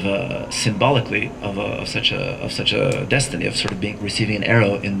sort of symbolically, of such a destiny, of sort of receiving an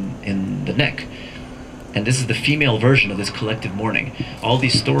arrow in the neck. And this is the female version of this collective mourning. All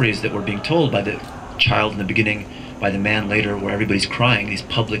these stories that were being told by the child in the beginning, by the man later, where everybody's crying, these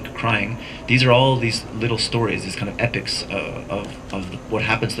public crying, these are all these little stories, these kind of epics of what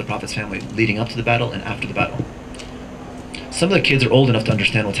happens to the Prophet's family leading up to the battle and after the battle. Some of the kids are old enough to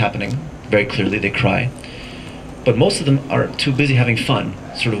understand what's happening very clearly, they cry. But most of them are too busy having fun,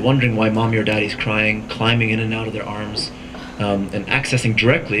 sort of wondering why mommy or daddy's crying, climbing in and out of their arms, and accessing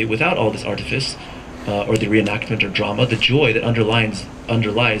directly, without all this artifice, or the reenactment or drama, the joy that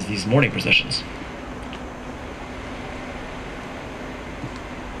underlies these mourning processions.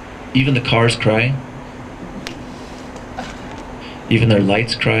 Even the cars cry. Even their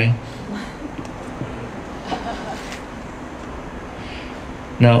lights cry.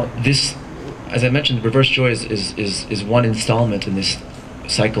 Now, this, as I mentioned, reverse joy is one installment in this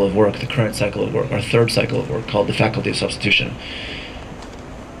cycle of work, the current cycle of work, our third cycle of work, called the faculty of substitution.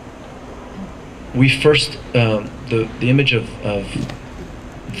 We first, the image of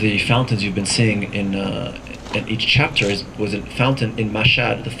the fountains you've been seeing in each chapter was a fountain in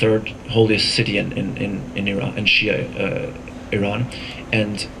Mashhad, the third holiest city in Iran, in Shia Iran,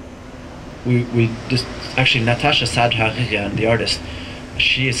 and we just actually Natasha Sadhagian, the artist,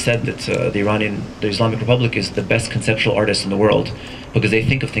 she has said that the Islamic Republic is the best conceptual artist in the world, because they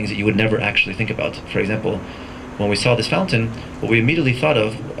think of things that you would never actually think about. For example, when we saw this fountain, what we immediately thought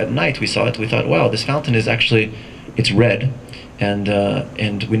of, at night we saw it, we thought, wow, this fountain is actually, it's red, and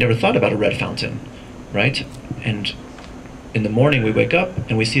we never thought about a red fountain, right? And in the morning we wake up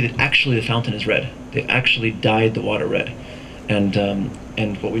and we see that actually the fountain is red. They actually dyed the water red.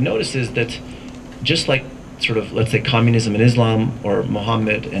 And what we notice is that just like sort of, let's say, communism in Islam, or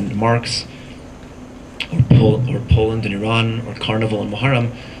Muhammad and Marx, or Poland and Iran, or Carnival and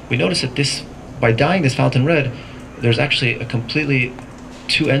Muharram, we notice that this, by dyeing this fountain red, there's actually a completely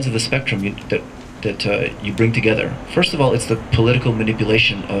two ends of the spectrum that you bring together. First of all, it's the political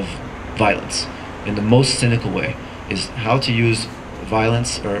manipulation of violence in the most cynical way, is how to use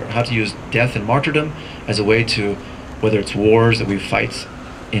violence, or how to use death and martyrdom as a way to, whether it's wars that we fight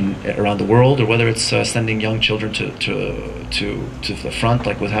around the world, or whether it's sending young children to the front,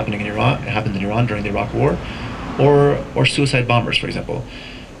 like what happened in Iran during the Iraq War, or suicide bombers, for example.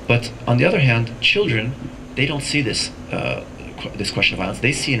 But on the other hand, children, they don't see this this question of violence.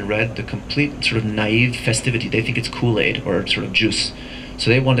 They see in red the complete sort of naive festivity. They think it's Kool-Aid or sort of juice. So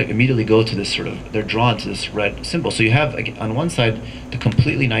they want to immediately go to this sort of, they're drawn to this red symbol. So you have, on one side, the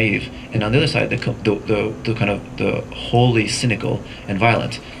completely naive, and on the other side, the kind of the wholly cynical and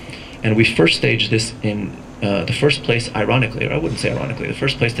violent. And we first staged this in the first place, ironically, or I wouldn't say ironically, the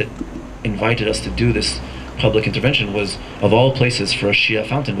first place that invited us to do this public intervention was, of all places for a Shia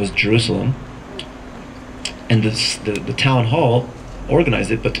fountain, was Jerusalem. And the town hall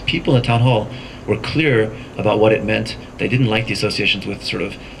organized it, but the people in the town hall were clear about what it meant. They didn't like the associations with sort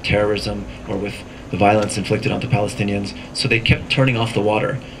of terrorism or with the violence inflicted onto Palestinians, so they kept turning off the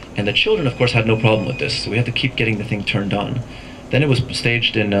water. And the children, of course, had no problem with this, so we had to keep getting the thing turned on. Then it was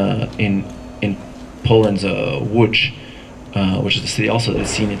staged in Poland's Łódź, which is the city also that has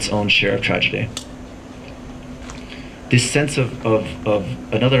seen its own share of tragedy. This sense of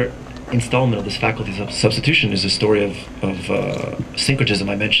another installment of this faculty of substitution is the story of syncretism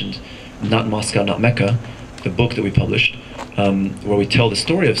I mentioned, Not Moscow, Not Mecca, the book that we published, where we tell the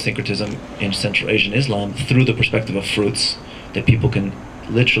story of syncretism in Central Asian Islam through the perspective of fruits that people can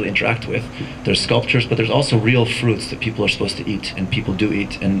literally interact with. There's sculptures, but there's also real fruits that people are supposed to eat, and people do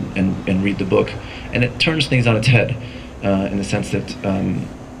eat and read the book. And it turns things on its head in the sense that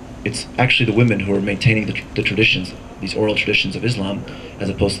it's actually the women who are maintaining the traditions these oral traditions of Islam, as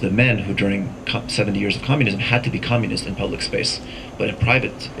opposed to the men who during 70 years of communism had to be communist in public space, but in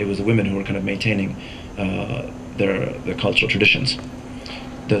private it was the women who were kind of maintaining their cultural traditions.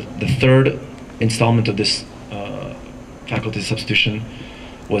 The third installment of this faculty substitution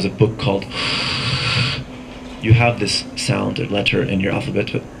was a book called. You have this sound or letter in your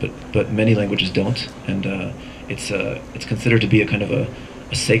alphabet, but many languages don't, and it's considered to be a kind of a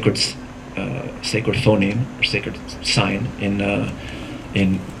sacred phoneme or sacred sign in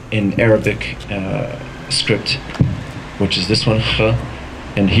Arabic script, which is this one, ch,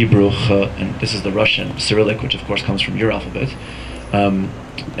 in Hebrew, ch, and this is the Russian Cyrillic, which of course comes from your alphabet,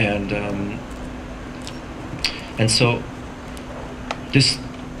 and so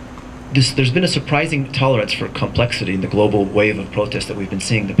there's been a surprising tolerance for complexity in the global wave of protest that we've been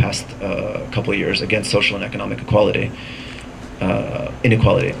seeing the past couple of years against social and economic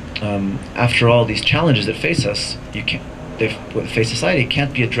inequality. After all, these challenges that face us, face society,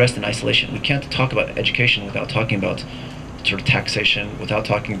 can't be addressed in isolation. We can't talk about education without talking about sort of taxation, without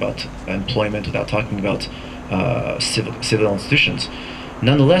talking about employment, without talking about civil institutions.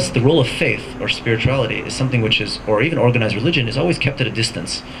 Nonetheless, the role of faith or spirituality is something which is, or even organized religion, is always kept at a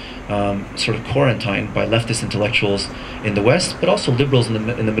distance, sort of quarantined by leftist intellectuals in the West, but also liberals in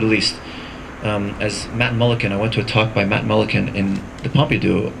the Middle East. As Matt Mulliken, I went to a talk by Matt Mulliken in the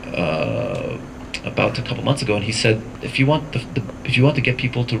Pompidou about a couple months ago, and he said, if you want to get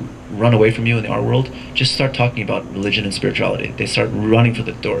people to run away from you in the art world, just start talking about religion and spirituality. They start running for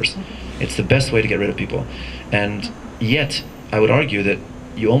the doors. It's the best way to get rid of people. And yet, I would argue that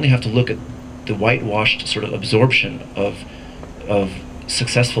you only have to look at the whitewashed sort of absorption of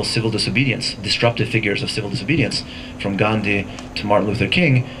successful civil disobedience, disruptive figures of civil disobedience, from Gandhi to Martin Luther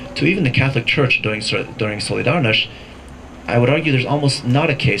King to even the Catholic Church during Solidarność. I would argue there's almost not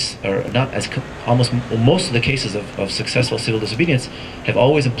a case, or not as almost most of the cases of successful civil disobedience have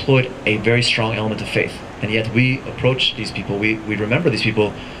always employed a very strong element of faith, and yet we approach these people, we remember these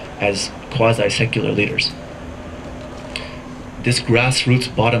people as quasi-secular leaders. This grassroots,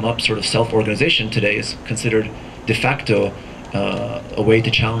 bottom-up sort of self-organization today is considered de facto a way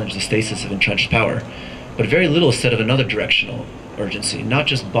to challenge the stasis of entrenched power. But very little is said of another directional urgency, not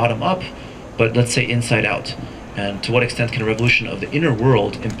just bottom-up, but let's say inside-out. And to what extent can a revolution of the inner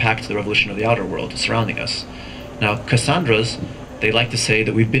world impact the revolution of the outer world surrounding us? Now, Cassandras, they like to say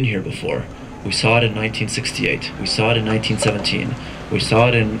that we've been here before. We saw it in 1968. We saw it in 1917. We saw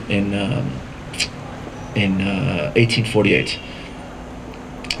it in 1848.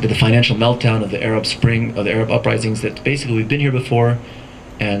 The financial meltdown of the Arab Spring, of the Arab uprisings, that basically we've been here before,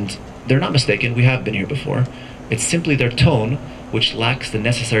 and they're not mistaken, we have been here before. It's simply their tone which lacks the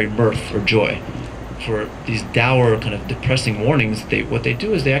necessary mirth or joy. For these dour, kind of depressing warnings, what they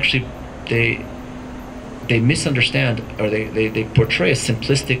do is they misunderstand, or they portray a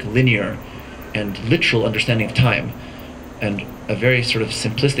simplistic, linear, and literal understanding of time, and a very sort of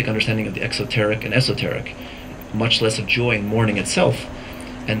simplistic understanding of the exoteric and esoteric, much less of joy in mourning itself.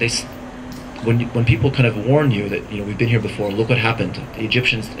 And when people kind of warn you that, we've been here before, look what happened. The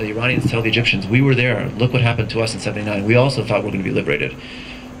Egyptians, the Iranians tell the Egyptians, we were there, look what happened to us in '79. We also thought we were going to be liberated.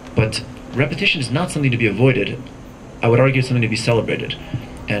 But repetition is not something to be avoided. I would argue it's something to be celebrated.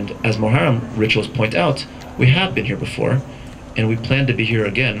 And as Muharram rituals point out, we have been here before, and we plan to be here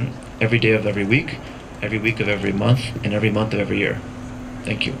again every day of every week of every month, and every month of every year.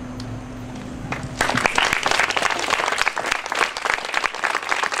 Thank you.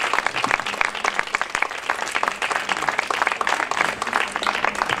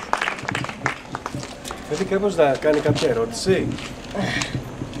 Θέλει κάποιος να κάνει κάποια ερώτηση?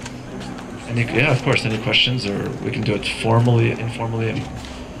 Yeah, of course. Any questions, or we can do it formally, informally.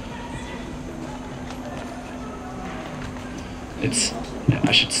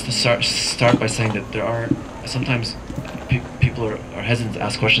 I should start by saying that there are sometimes people are hesitant to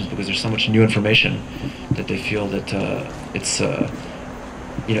ask questions because there's so much new information that they feel that it's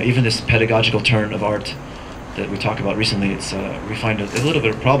even this pedagogical turn of art that we talk about recently. We find a little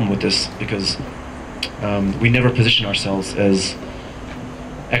bit of a problem with this because we never position ourselves as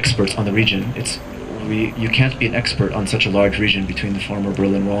experts on the region. You can't be an expert on such a large region between the former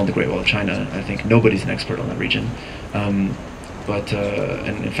Berlin Wall and the Great Wall of China. I think nobody's an expert on that region. And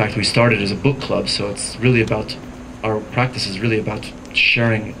in fact, we started as a book club, so it's really about, our practice is really about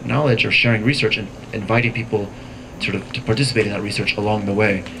sharing knowledge or sharing research and inviting people sort of to participate in that research along the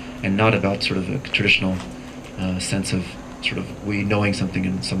way, and not about sort of a traditional sense of sort of we knowing something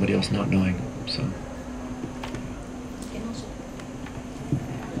and somebody else not knowing. So.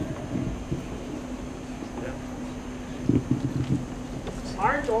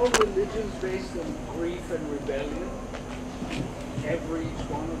 Aren't all religions based on grief and rebellion? every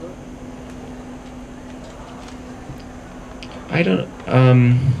one of them? I don't.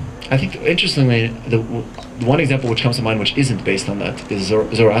 I think interestingly, the one example which comes to mind, which isn't based on that, is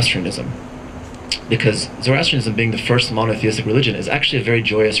Zoroastrianism. Because Zoroastrianism, being the first monotheistic religion, is actually a very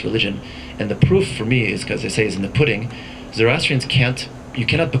joyous religion, and the proof for me is, because they say, is in the pudding. Zoroastrians you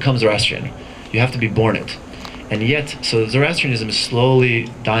cannot become Zoroastrian. You have to be born it. And yet, so Zoroastrianism is slowly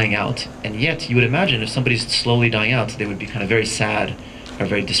dying out, and yet you would imagine if somebody's slowly dying out, they would be kind of very sad or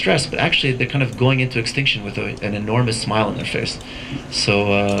very distressed, but actually they're kind of going into extinction with an enormous smile on their face.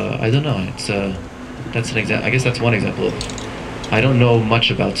 So I don't know, that's an example. I guess that's one example of, I don't know much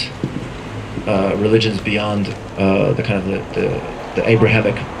about religions beyond the kind of the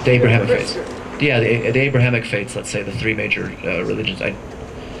Abrahamic faiths. Yeah, the Abrahamic faiths, let's say, the three major religions. I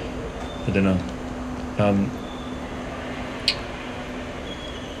don't know.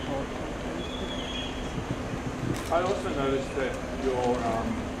 I also noticed that your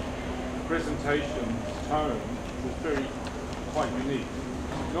presentation tone was quite unique.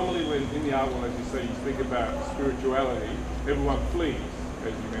 Normally when in the art world, as you say, you speak about spirituality, everyone flees,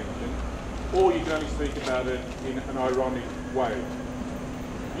 as you mentioned, or you can only speak about it in an ironic way.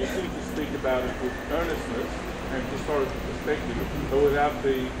 You seem to speak about it with earnestness and historical perspective, but without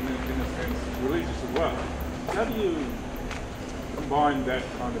being, in a sense, religious as well. How do you combine that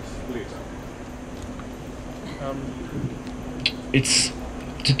kind of split? It's,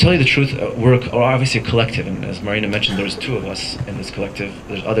 to tell you the truth, we're obviously a collective, and as Marina mentioned, there's two of us in this collective.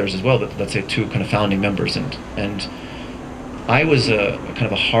 There's others as well, but let's say two kind of founding members. And I was a kind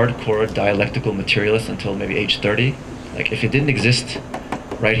of a hardcore dialectical materialist until maybe age 30. Like, if it didn't exist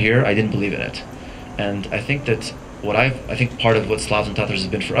right here, I didn't believe in it. And I think that I think part of what Slavs and Tatars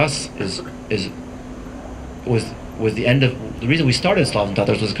has been for us was the end of, the reason we started Slavs and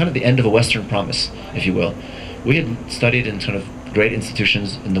Tatars was kind of the end of a Western promise, if you will. We had studied in sort of great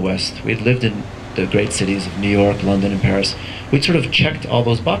institutions in the West. We had lived in the great cities of New York, London, and Paris. We'd sort of checked all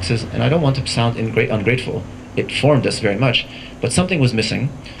those boxes, and I don't want to sound ungrateful. It formed us very much, but something was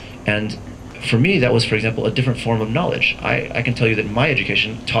missing. And for me, that was, for example, a different form of knowledge. I can tell you that my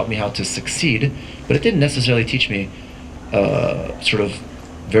education taught me how to succeed, but it didn't necessarily teach me sort of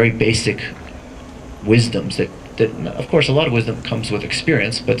very basic wisdoms that, of course, a lot of wisdom comes with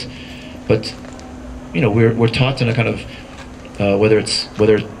experience, but you know, we're taught in a kind of whether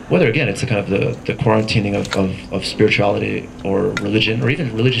again it's a kind of the quarantining of spirituality or religion or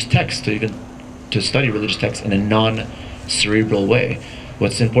even religious texts, to study religious texts in a non-cerebral way.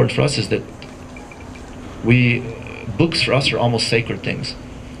 What's important for us is that books for us are almost sacred things,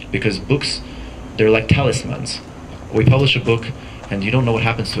 because books, they're like talismans. We publish a book and you don't know what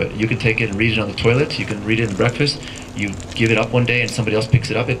happens to it. You can take it and read it on the toilet, you can read it in breakfast, you give it up one day and somebody else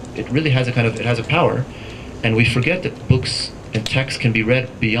picks it up. It really has it has a power, and we forget that books and texts can be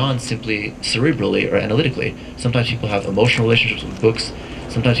read beyond simply cerebrally or analytically. Sometimes people have emotional relationships with books,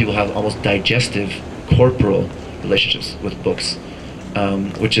 sometimes people have almost digestive, corporal relationships with books,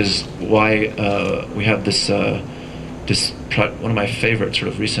 which is why we have this one of my favorite sort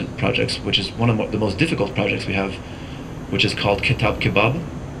of recent projects, which is one of the most difficult projects we have, which is called Kitab Kebab.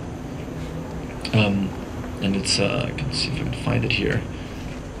 And it's, I can see if I can find it here.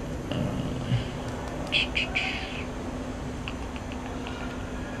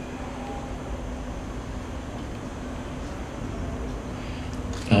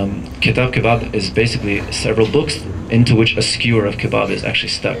 Kitab Kebab is basically several books into which a skewer of kebab is actually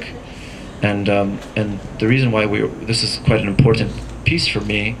stuck. And the reason why this is quite an important piece for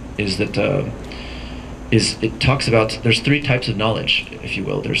me is that it talks about, there's three types of knowledge, if you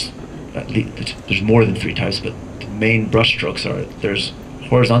will. There's more than three types, but the main brushstrokes are, there's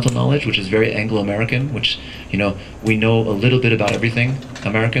horizontal knowledge, which is very Anglo-American, which, you know, we know a little bit about everything,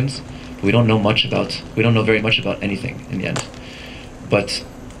 Americans, but we don't know very much about anything in the end. But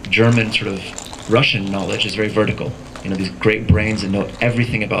German, sort of Russian knowledge is very vertical. You know, these great brains that know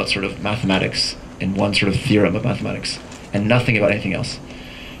everything about sort of mathematics in one sort of theorem of mathematics, and nothing about anything else.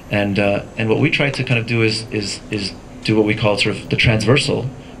 And what we try to kind of do is do what we call sort of the transversal,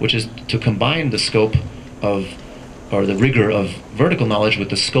 which is to combine the scope of, or the rigor of vertical knowledge with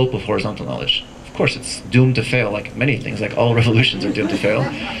the scope of horizontal knowledge. Of course, it's doomed to fail, like many things, like all revolutions are doomed to fail.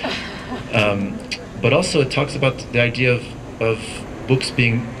 But also it talks about the idea of books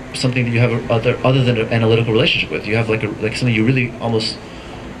being something that you have other than an analytical relationship with. You have like something you really almost,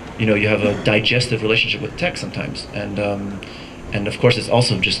 you know, you have a digestive relationship with text sometimes. And of course, it's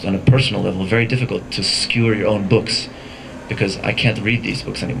also just on a personal level very difficult to skewer your own books, because I can't read these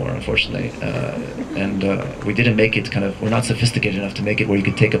books anymore, unfortunately. We didn't make it we're not sophisticated enough to make it where you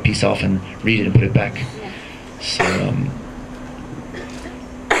could take a piece off and read it and put it back. So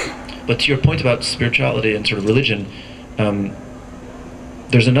But to your point about spirituality and sort of religion,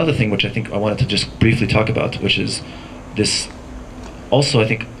 there's another thing which I think I wanted to just briefly talk about, which is this. Also, I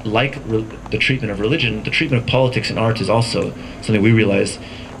think, like the treatment of religion, the treatment of politics and art is also something we realize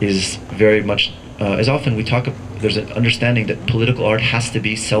is very much, as often we talk, there's an understanding that political art has to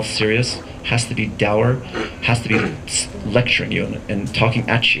be self-serious, has to be dour, has to be lecturing you and talking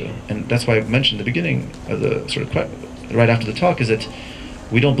at you. And that's why I mentioned at the beginning of the sort of, right after the talk, is that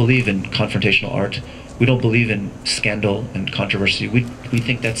we don't believe in confrontational art. We don't believe in scandal and controversy. We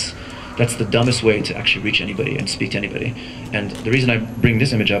think that's the dumbest way to actually reach anybody and speak to anybody. And the reason I bring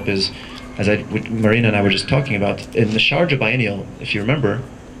this image up is, as Marina and I were just talking about, in the Sharjah Biennial, if you remember,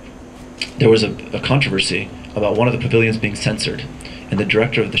 there was a controversy about one of the pavilions being censored. And the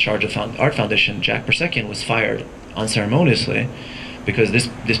director of the Sharjah Art Foundation, Jack Persekian, was fired unceremoniously because this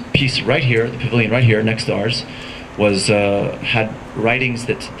piece right here, the pavilion right here next to ours, was had writings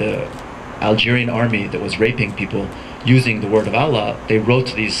that the Algerian army that was raping people using the word of Allah, they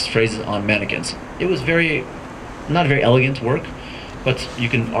wrote these phrases on mannequins. It was not a very elegant work, but you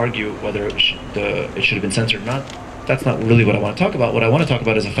can argue whether it should have been censored or not. That's not really what I want to talk about. What I want to talk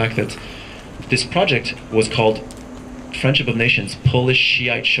about is the fact that this project was called Friendship of Nations, Polish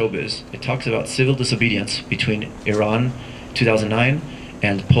Shiite Showbiz. It talks about civil disobedience between Iran, 2009,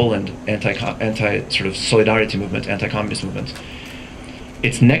 and Poland, anti sort of solidarity movement, anti-communist movement.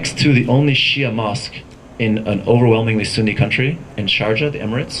 It's next to the only Shia mosque in an overwhelmingly Sunni country, in Sharjah, the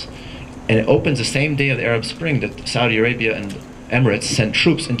Emirates, and it opens the same day of the Arab Spring that Saudi Arabia and Emirates sent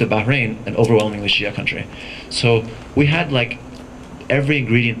troops into Bahrain, an overwhelmingly Shia country. So we had like every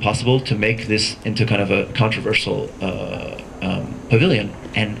ingredient possible to make this into kind of a controversial pavilion,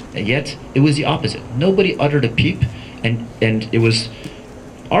 and yet it was the opposite. Nobody uttered a peep, and it was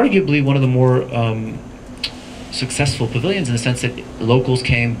arguably one of the more successful pavilions in the sense that locals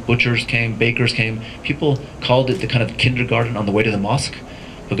came, butchers came, bakers came. People called it the kind of kindergarten on the way to the mosque,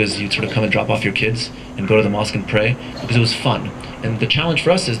 because you'd sort of come and drop off your kids and go to the mosque and pray, because it was fun. And the challenge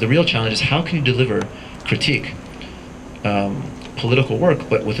for us is, the real challenge is, how can you deliver critique, political work,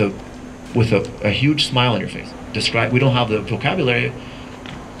 but with a huge smile on your face. We don't have the vocabulary,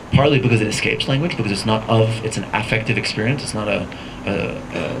 partly because it escapes language, because it's an affective experience, it's not a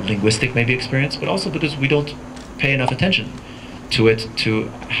linguistic maybe experience, but also because we don't pay enough attention to it to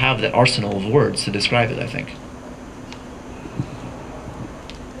have that arsenal of words to describe it, I think.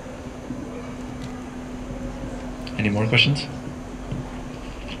 Any more questions?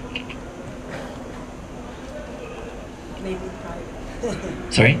 Maybe in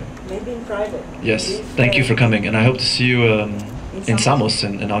private. Sorry? Maybe in private. Yes, thank you for coming, and I hope to see you in Samos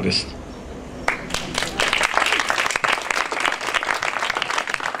in August.